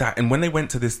think that, and when they went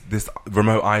to this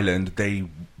remote island, they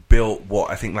built what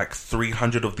I think like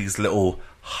 300 of these little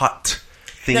hut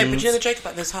things. No, but you know the joke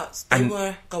about those huts?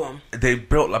 Go on. They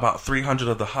built about 300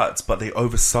 of the huts, but they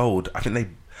oversold. I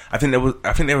think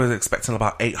they were expecting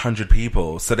about 800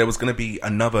 people, so there was going to be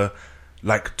another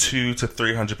like 200 to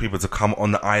 300 people to come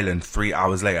on the island 3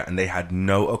 hours later, and they had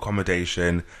no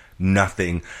accommodation,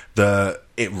 nothing.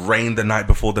 It rained the night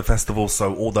before the festival,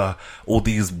 so all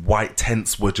these white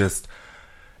tents were just.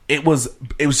 It was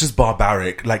just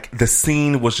barbaric. Like, the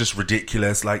scene was just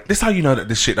ridiculous. Like, this is how you know that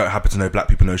this shit don't happen to no black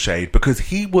people, no shade. Because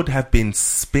he would have been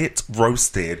spit,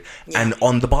 roasted, and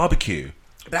on the barbecue.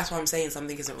 But that's why I'm saying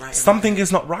something isn't right. Something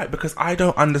is not right, because I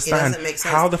don't understand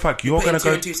how the fuck you're going to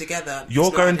go... two together.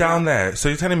 You're going down there. So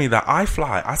you're telling me that I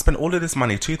spend all of this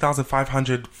money,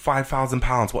 2,500, 5,000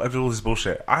 pounds, whatever, all this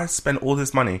bullshit. I spend all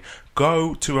this money,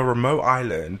 go to a remote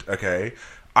island, okay?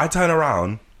 I turn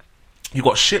around... You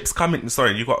got trucks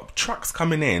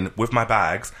coming in with my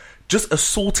bags, just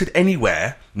assaulted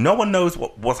anywhere. No one knows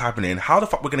what's happening. How the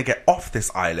fuck we're going to get off this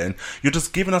island? You're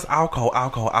just giving us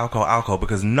alcohol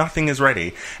because nothing is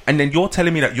ready. And then you're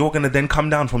telling me that you're going to then come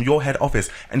down from your head office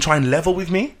and try and level with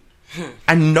me?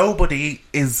 And no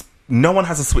one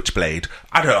has a switchblade.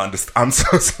 I don't understand. I'm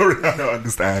so sorry, I don't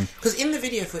understand. Because in the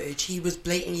video footage, he was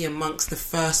blatantly amongst the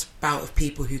first bout of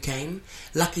people who came.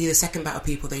 Luckily, the second bout of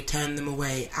people, they turned them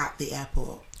away at the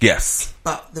airport. Yes.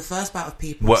 But the first bout of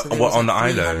people... What on the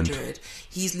island?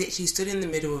 He's literally stood in the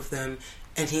middle of them,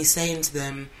 and he's saying to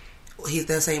them...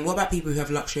 They're saying, what about people who have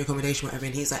luxury accommodation, whatever?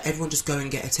 And he's like, everyone just go and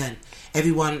get a tent.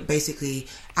 Everyone basically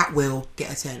at will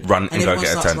get a tent. Run and go get a tent. Everyone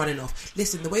starts running off.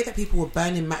 Listen, the way that people were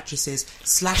burning mattresses,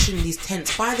 slashing these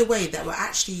tents, by the way, that were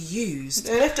actually used.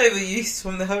 They're leftover use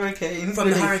from the hurricane. From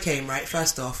the hurricane, right?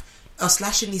 First off. Are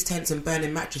slashing these tents and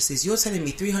burning mattresses. You're telling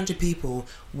me 300 people,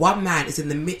 one man is in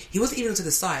the mid. He wasn't even to the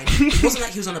side. It wasn't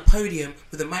like he was on a podium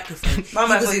with a microphone. My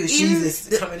man thought he was Jesus.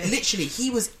 Literally,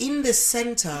 he was in the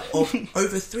centre of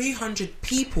over 300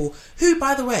 people who,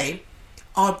 by the way,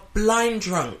 are blind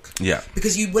drunk. Yeah.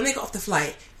 Because when they got off the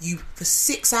flight, you for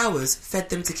 6 hours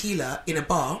fed them tequila in a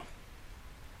bar.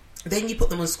 Then you put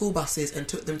them on school buses and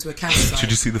took them to a campsite. Did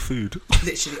you see the food?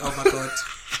 Literally, oh my god.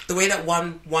 The way that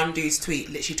one dude's tweet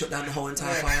literally took down the whole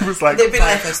entire fire. It was like...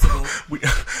 Fire festival.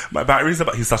 My battery's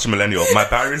about... He's such a millennial. My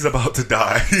battery's about to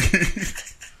die.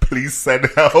 Please send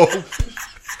help.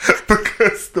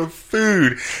 Because the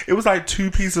food... It was like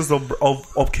 2 pieces of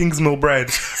Kingsmill bread,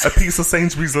 a piece of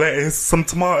Sainsbury's lettuce, some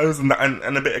tomatoes, and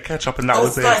a bit of ketchup, and that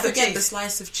was it. Don't forget the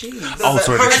slice of cheese.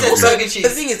 Sorry.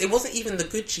 The thing is, it wasn't even the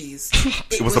good cheese.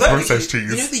 It was the processed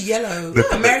cheese. You know the yellow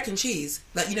American cheese?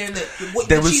 Like, you know,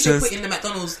 the cheese you put in the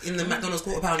McDonald's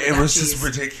quarter pounder. It was just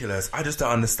ridiculous. I just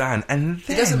don't understand. And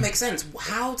then... It doesn't make sense.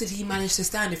 How did he manage to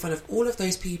stand in front of all of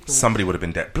those people? Somebody would have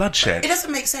been dead. Bloodshed. It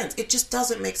doesn't make sense. It just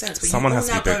doesn't make sense. But someone has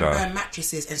to be bigger. Go and burn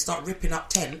mattresses and start ripping up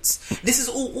tents. This is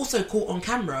all also caught on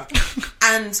camera,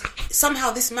 and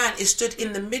somehow this man is stood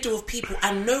in the middle of people,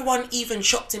 and no one even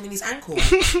shocked him in his ankle.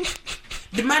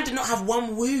 The man did not have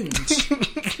one wound.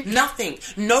 Nothing.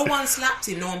 No one slapped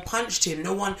him. No one punched him.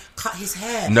 No one cut his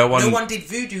hair. No one did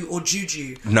voodoo or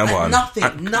juju.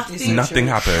 Nothing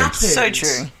happened. So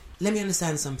true. Let me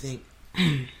understand something.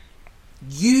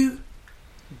 You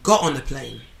got on the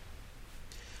plane,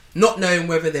 not knowing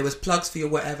whether there was plugs for you or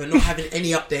whatever, not having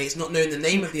any updates, not knowing the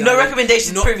name of the no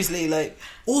recommendations previously. Like,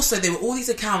 also, there were all these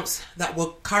accounts that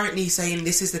were currently saying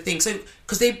this is the thing. So,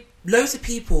 because loads of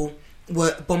people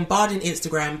were bombarding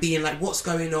Instagram, being like, "What's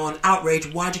going on?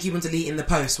 Outrage! Why do you keep on deleting the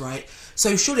post?" Right?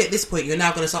 So, surely at this point, you're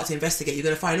now going to start to investigate. You're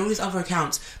going to find all these other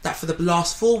accounts that for the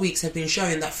last 4 weeks have been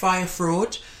showing that fire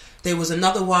fraud. There was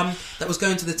another one that was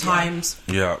going to the Times.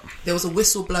 Yeah. There was a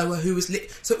whistleblower who was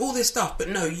so all this stuff. But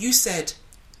no, you said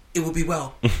it will be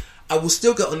well. I will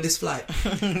still get on this flight.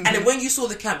 And then when you saw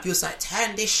the camp, you was like,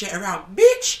 turn this shit around.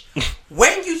 Bitch,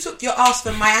 when you took your ass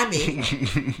from Miami,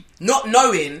 not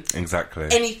knowing exactly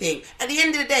anything, at the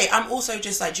end of the day, I'm also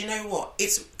just like, do you know what?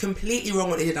 It's completely wrong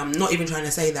what they did. I'm not even trying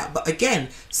to say that. But again,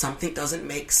 something doesn't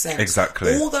make sense.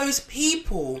 Exactly. All those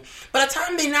people, by the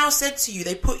time they now said to you,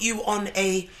 they put you on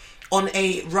a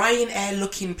Ryanair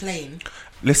looking plane.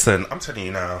 Listen, I'm telling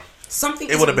you now.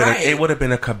 It would have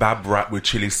been a kebab wrap with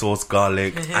chili sauce,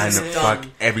 garlic,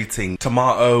 and everything,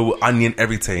 tomato, onion,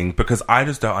 everything. Because I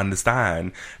just don't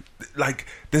understand. Like,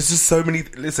 there's just so many.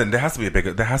 Listen, there has to be a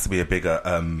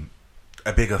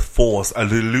bigger force, a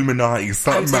Illuminati,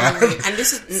 something, man. And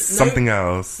this is something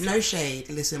else. No shade.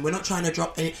 Listen, we're not trying to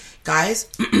drop any guys.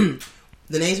 The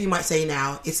names we might say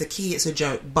now, it's a key, it's a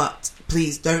joke, but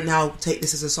please don't now take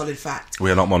this as a solid fact.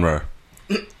 We are not Munroe.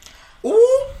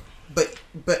 Ooh.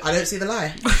 But I don't see the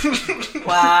lie.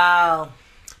 Wow.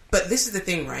 But this is the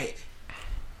thing, right?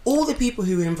 all the people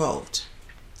who were involved,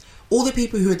 all the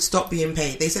people who had stopped being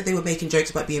paid, they said they were making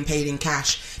jokes about being paid in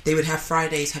cash. They would have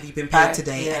Fridays, have you been paid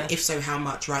today? Yeah. And if so, how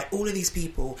much, right? All of these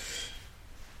people,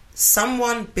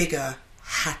 someone bigger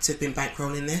had to have been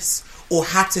bankrolling this, or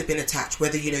had to have been attached,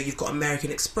 whether, you know, you've got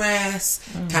American Express,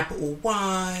 Capital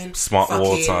One, Smart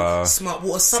Water,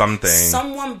 something.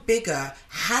 Someone bigger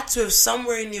had to have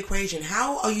somewhere in the equation.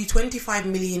 How are you 25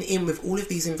 million in with all of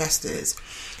these investors?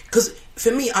 Because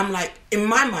for me, I'm like, in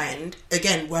my mind,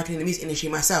 again, working in the music industry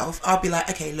myself, I'll be like,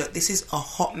 okay, look, this is a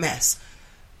hot mess,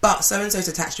 but so-and-so's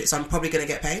attached to it, so I'm probably going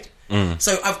to get paid.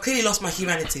 So I've clearly lost my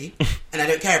humanity, and I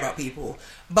don't care about people.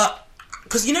 But,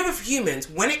 because you know with humans,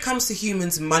 when it comes to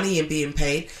humans, money and being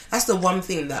paid, that's the one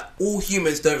thing that all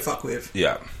humans don't fuck with.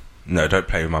 Yeah. No, don't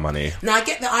play with my money. Now, I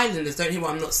get the islanders, don't hear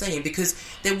what I'm not saying, because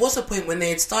there was a point when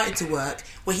they had started to work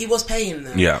where he was paying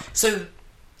them. Yeah. So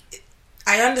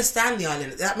I understand the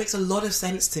island. That makes a lot of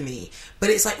sense to me. But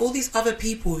it's like all these other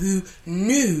people who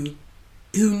knew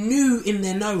in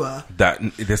their knower that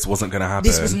this wasn't going to happen.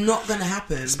 This was not going to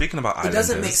happen. Speaking about islanders, it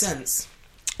doesn't make sense.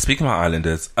 Speaking about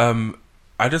islanders,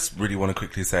 I just really want to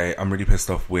quickly say I'm really pissed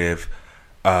off with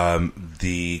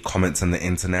the comments on the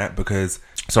internet because,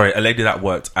 sorry, a lady that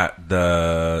worked at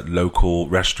the local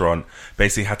restaurant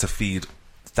basically had to feed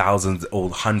thousands or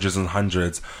hundreds and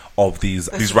hundreds of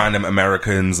these random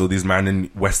Americans or these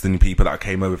random Western people that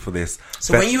came over for this.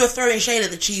 So when you were throwing shade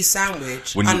at the cheese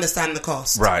sandwich, understand the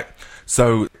cost. Right.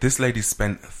 So this lady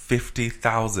spent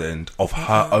 $50,000 of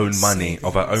her own money,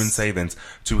 of her own savings,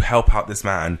 to help out this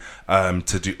man,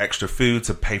 to do extra food,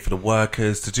 to pay for the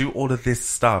workers, to do all of this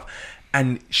stuff.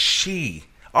 And she,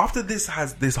 after this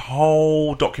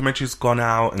whole documentary's gone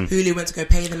out, and Hulu went to go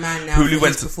pay the man now for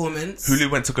his performance. Hulu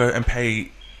went to go and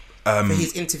pay for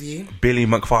his interview, Billy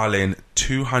McFarlane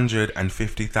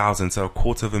 $250,000, so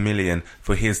 $250,000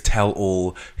 for his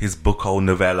tell-all, his book-all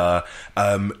novella.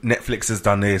 Netflix has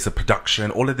done this, a production,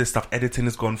 all of this stuff, editing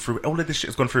has gone through, all of this shit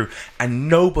has gone through, and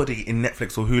nobody in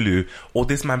Netflix or Hulu, or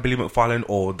this man Billy McFarlane,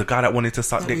 or the guy that wanted to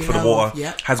suck dick for the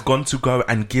water, has gone to go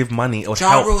and give money or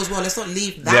help. Ja Rule as well. Let's not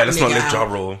leave that. Yeah, let's not leave Ja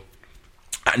Rule.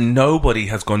 And nobody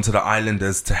has gone to the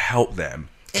islanders to help them.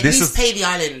 At least pay the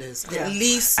islanders. Yeah. At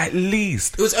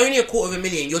least. It was only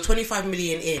 $250,000. You're 25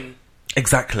 million in.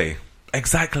 Exactly.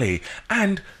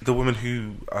 And the woman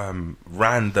who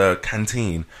ran the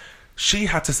canteen, she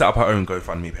had to set up her own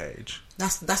GoFundMe page.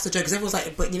 That's the joke. Because everyone's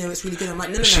like, but you know, it's really good. I'm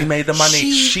like, no. She made the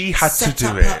money. She had to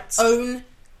do it. Her own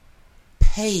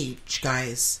page,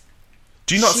 guys.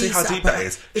 Do you not see how deep that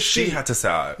is? She had to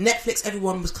set up. Netflix,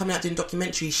 everyone was coming out doing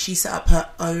documentaries. She set up her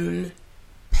own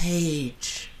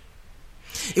page.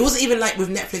 It wasn't even like with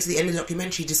Netflix at the end of the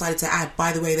documentary decided to add,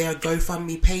 by the way, there are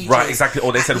GoFundMe pages. Right, exactly.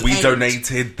 Or they said, we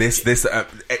donated this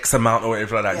X amount or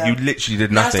whatever like that. Yeah. You literally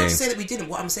did nothing. That's not to say that we didn't.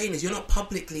 What I'm saying is you're not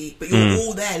publicly, but you're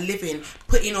all there living,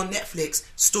 putting on Netflix,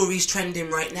 stories trending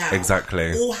right now.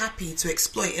 Exactly. All happy to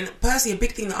exploit. And personally, a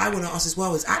big thing that I want to ask as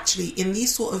well is actually in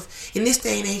this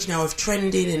day and age now of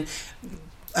trending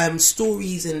and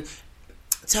stories and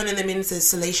turning them into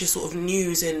salacious sort of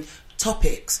news and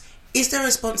topics, is there a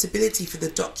responsibility for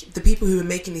the people who are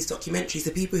making these documentaries,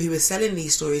 the people who are selling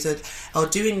these stories or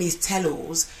doing these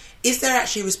tell-alls? Is there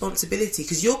actually a responsibility?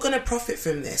 Because you're going to profit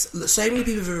from this. So many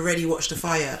people have already watched The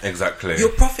Fire. Exactly. You're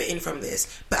profiting from this.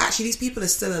 But actually these people are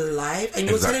still alive and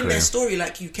you're telling their story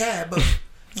like you care. But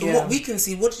from what we can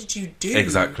see, what did you do?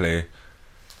 Exactly.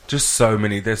 There's so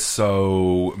many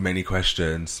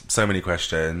questions.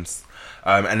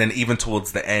 And then even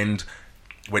towards the end,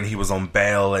 when he was on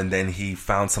bail and then he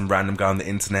found some random guy on the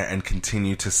internet and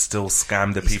continued to still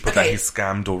scam the people that he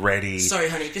scammed already. Sorry,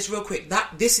 honey, just real quick.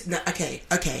 Okay.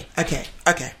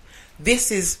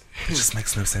 This is... It just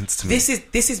makes no sense to me.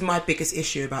 This is my biggest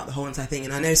issue about the whole entire thing.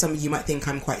 And I know some of you might think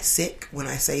I'm quite sick when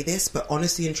I say this, but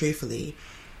honestly and truthfully,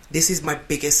 this is my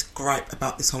biggest gripe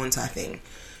about this whole entire thing.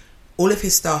 All of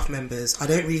his staff members, I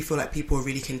don't really feel like people are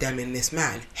really condemning this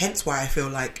man. Hence why I feel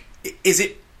like,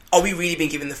 are we really being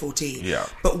given the full tea? Yeah.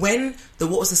 But when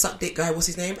what was the suck dick guy? What's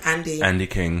his name? Andy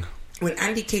King. When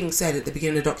Andy King said at the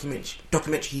beginning of the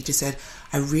documentary, he just said,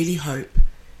 I really hope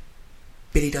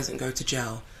Billy doesn't go to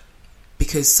jail.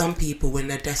 Because some people, when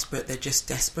they're desperate, they're just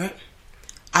desperate.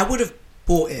 I would have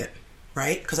bought it,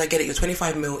 right? Because I get it, you're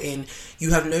 25 mil in.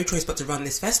 You have no choice but to run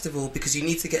this festival because you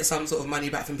need to get some sort of money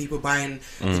back from people buying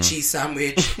the cheese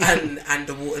sandwich and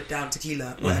the watered down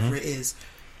tequila, whatever it is.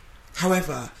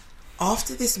 However,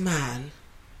 after this man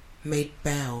made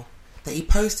bail that he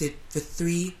posted for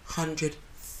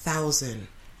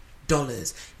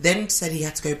 $300,000, then said he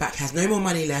had to go back, has no more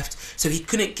money left, so he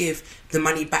couldn't give the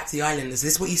money back to the islanders.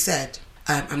 This is what he said.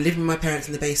 I'm living with my parents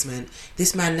in the basement.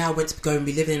 This man now went to go and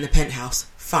be living in a penthouse.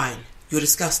 Fine. You're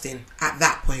disgusting. At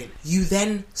that point, you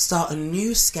then start a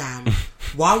new scam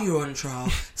while you're on trial,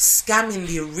 scamming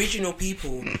the original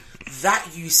people that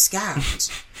you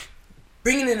scammed.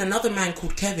 Bringing in another man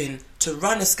called Kevin to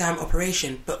run a scam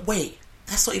operation. But wait,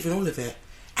 that's not even all of it.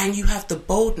 And you have the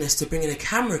boldness to bring in a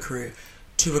camera crew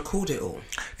to record it all.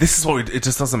 This is what it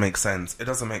just doesn't make sense. It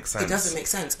doesn't make sense. It doesn't make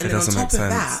sense. And then on top of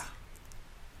that,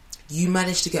 you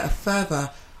managed to get a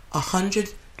further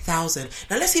 100,000.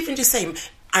 Now let's even just say,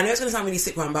 I know it's going to sound really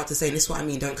sick what I'm about to say, and this is what I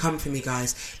mean, don't come for me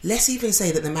guys. Let's even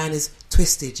say that the man is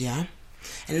twisted, yeah?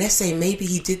 And let's say maybe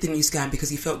he did the new scam because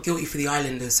he felt guilty for the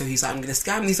Islanders, so he's like, I'm going to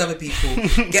scam these other people,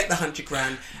 get the 100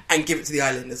 grand and give it to the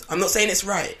Islanders. I'm not saying it's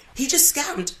right. He just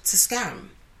scammed to scam.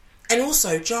 And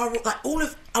also, Ja Rule, like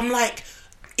I'm like,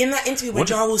 in that interview where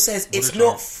Ja Rule says it's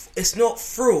not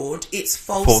fraud, it's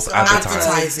false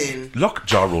advertising.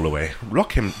 Lock Ja Rule away.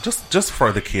 Lock him. Just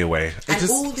throw the key away.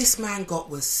 All this man got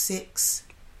was 6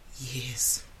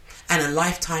 years and a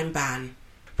lifetime ban.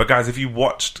 But guys, if you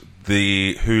watched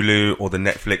the Hulu or the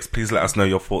Netflix, please let us know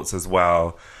your thoughts as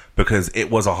well, because it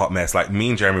was a hot mess. Like, me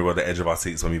and Jeremy were at the edge of our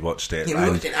seats when we watched it. Yeah,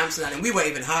 we watched it in Amsterdam and we weren't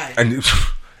even high. And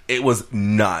it was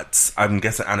nuts. I'm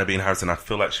guessing Anna Bean Harrison, I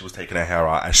feel like she was taking her hair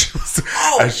out as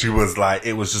she was like,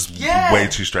 it was just way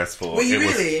too stressful. Were you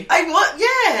really?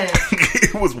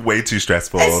 It was way too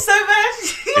stressful. It's so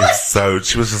bad.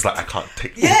 She was just like, I can't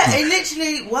take this. Yeah, it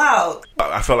literally, wow.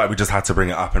 I felt like we just had to bring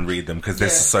it up and read them because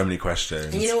there's so many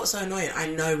questions. And you know what's so annoying? I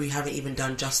know we haven't even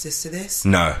done justice to this.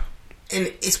 No. And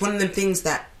it's one of them things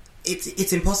that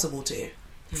it's impossible to.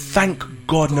 Thank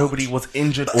God nobody was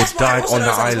injured or died on the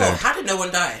island. Well. How did no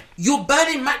one die? You're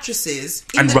burning mattresses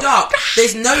in the dark.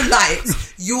 There's no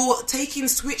lights. You're taking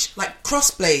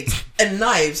cross blades and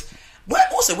knives. Where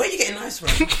are you getting knives from?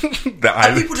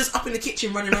 Are people just up in the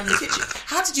kitchen running around the kitchen?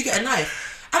 How did you get a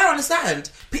knife? I don't understand.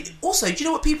 Also, do you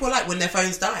know what people are like when their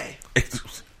phones die?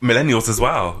 Millennials as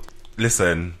well.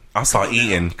 Listen, I'll start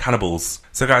eating cannibals.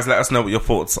 So guys, let us know what your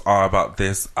thoughts are about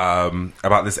this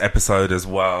episode as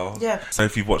well. Yeah. So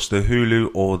if you've watched the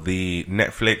Hulu or the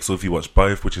Netflix, or if you watch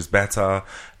both, which is better,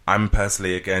 I'm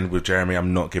personally, again, with Jeremy,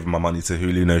 I'm not giving my money to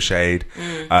Hulu, no shade,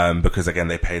 because again,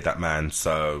 they paid that man,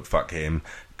 so fuck him.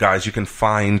 Guys, you can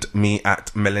find me at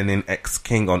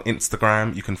MelaninXKing on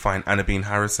Instagram. You can find Anna Bean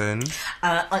Harrison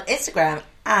on Instagram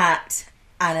at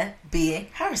Anna Bean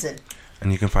Harrison.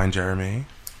 And you can find Jeremy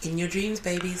in your dreams,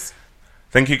 babies.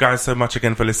 Thank you guys so much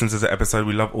again for listening to the episode.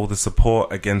 We love all the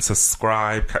support. Again,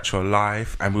 subscribe, catch your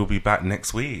life, and we'll be back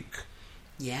next week.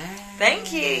 Yeah.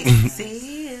 Thank you.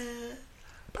 See ya.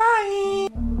 Bye.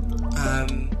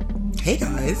 Hey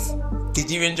guys,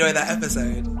 did you enjoy that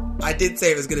episode? I did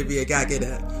say it was going to be a gag,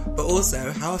 innit? But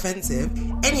also, how offensive.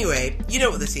 Anyway, you know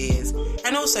what the tea is.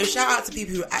 And also, shout out to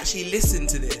people who actually listen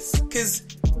to this, because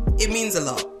it means a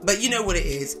lot. But you know what it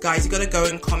is. Guys, you got to go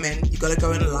and comment. You got to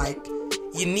go and like.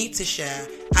 You need to share.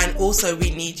 And also,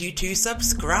 we need you to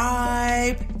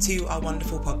subscribe to our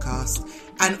wonderful podcast.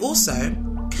 And also,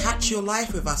 catch your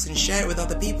life with us and share it with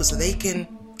other people so they can,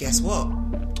 guess what?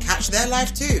 Catch their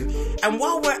life too. And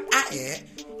while we're at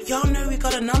it, y'all know we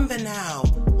got a number now.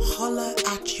 Holler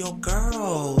at your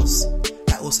girls.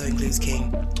 That also includes King.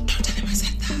 Don't tell him I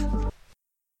said that.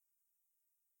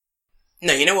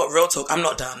 No, you know what? Real talk. I'm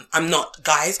not done. I'm not.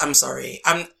 Guys, I'm sorry.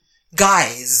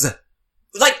 Guys.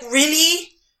 Like, really?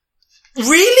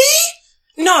 Really?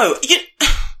 No.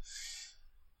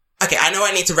 Okay, I know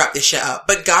I need to wrap this shit up.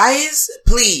 But guys,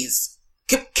 please.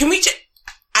 Can we just...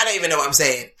 I don't even know what I'm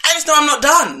saying. I just know I'm not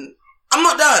done. I'm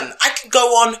not done. I could go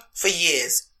on for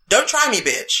years. Don't try me,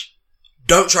 bitch.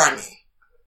 Don't try me.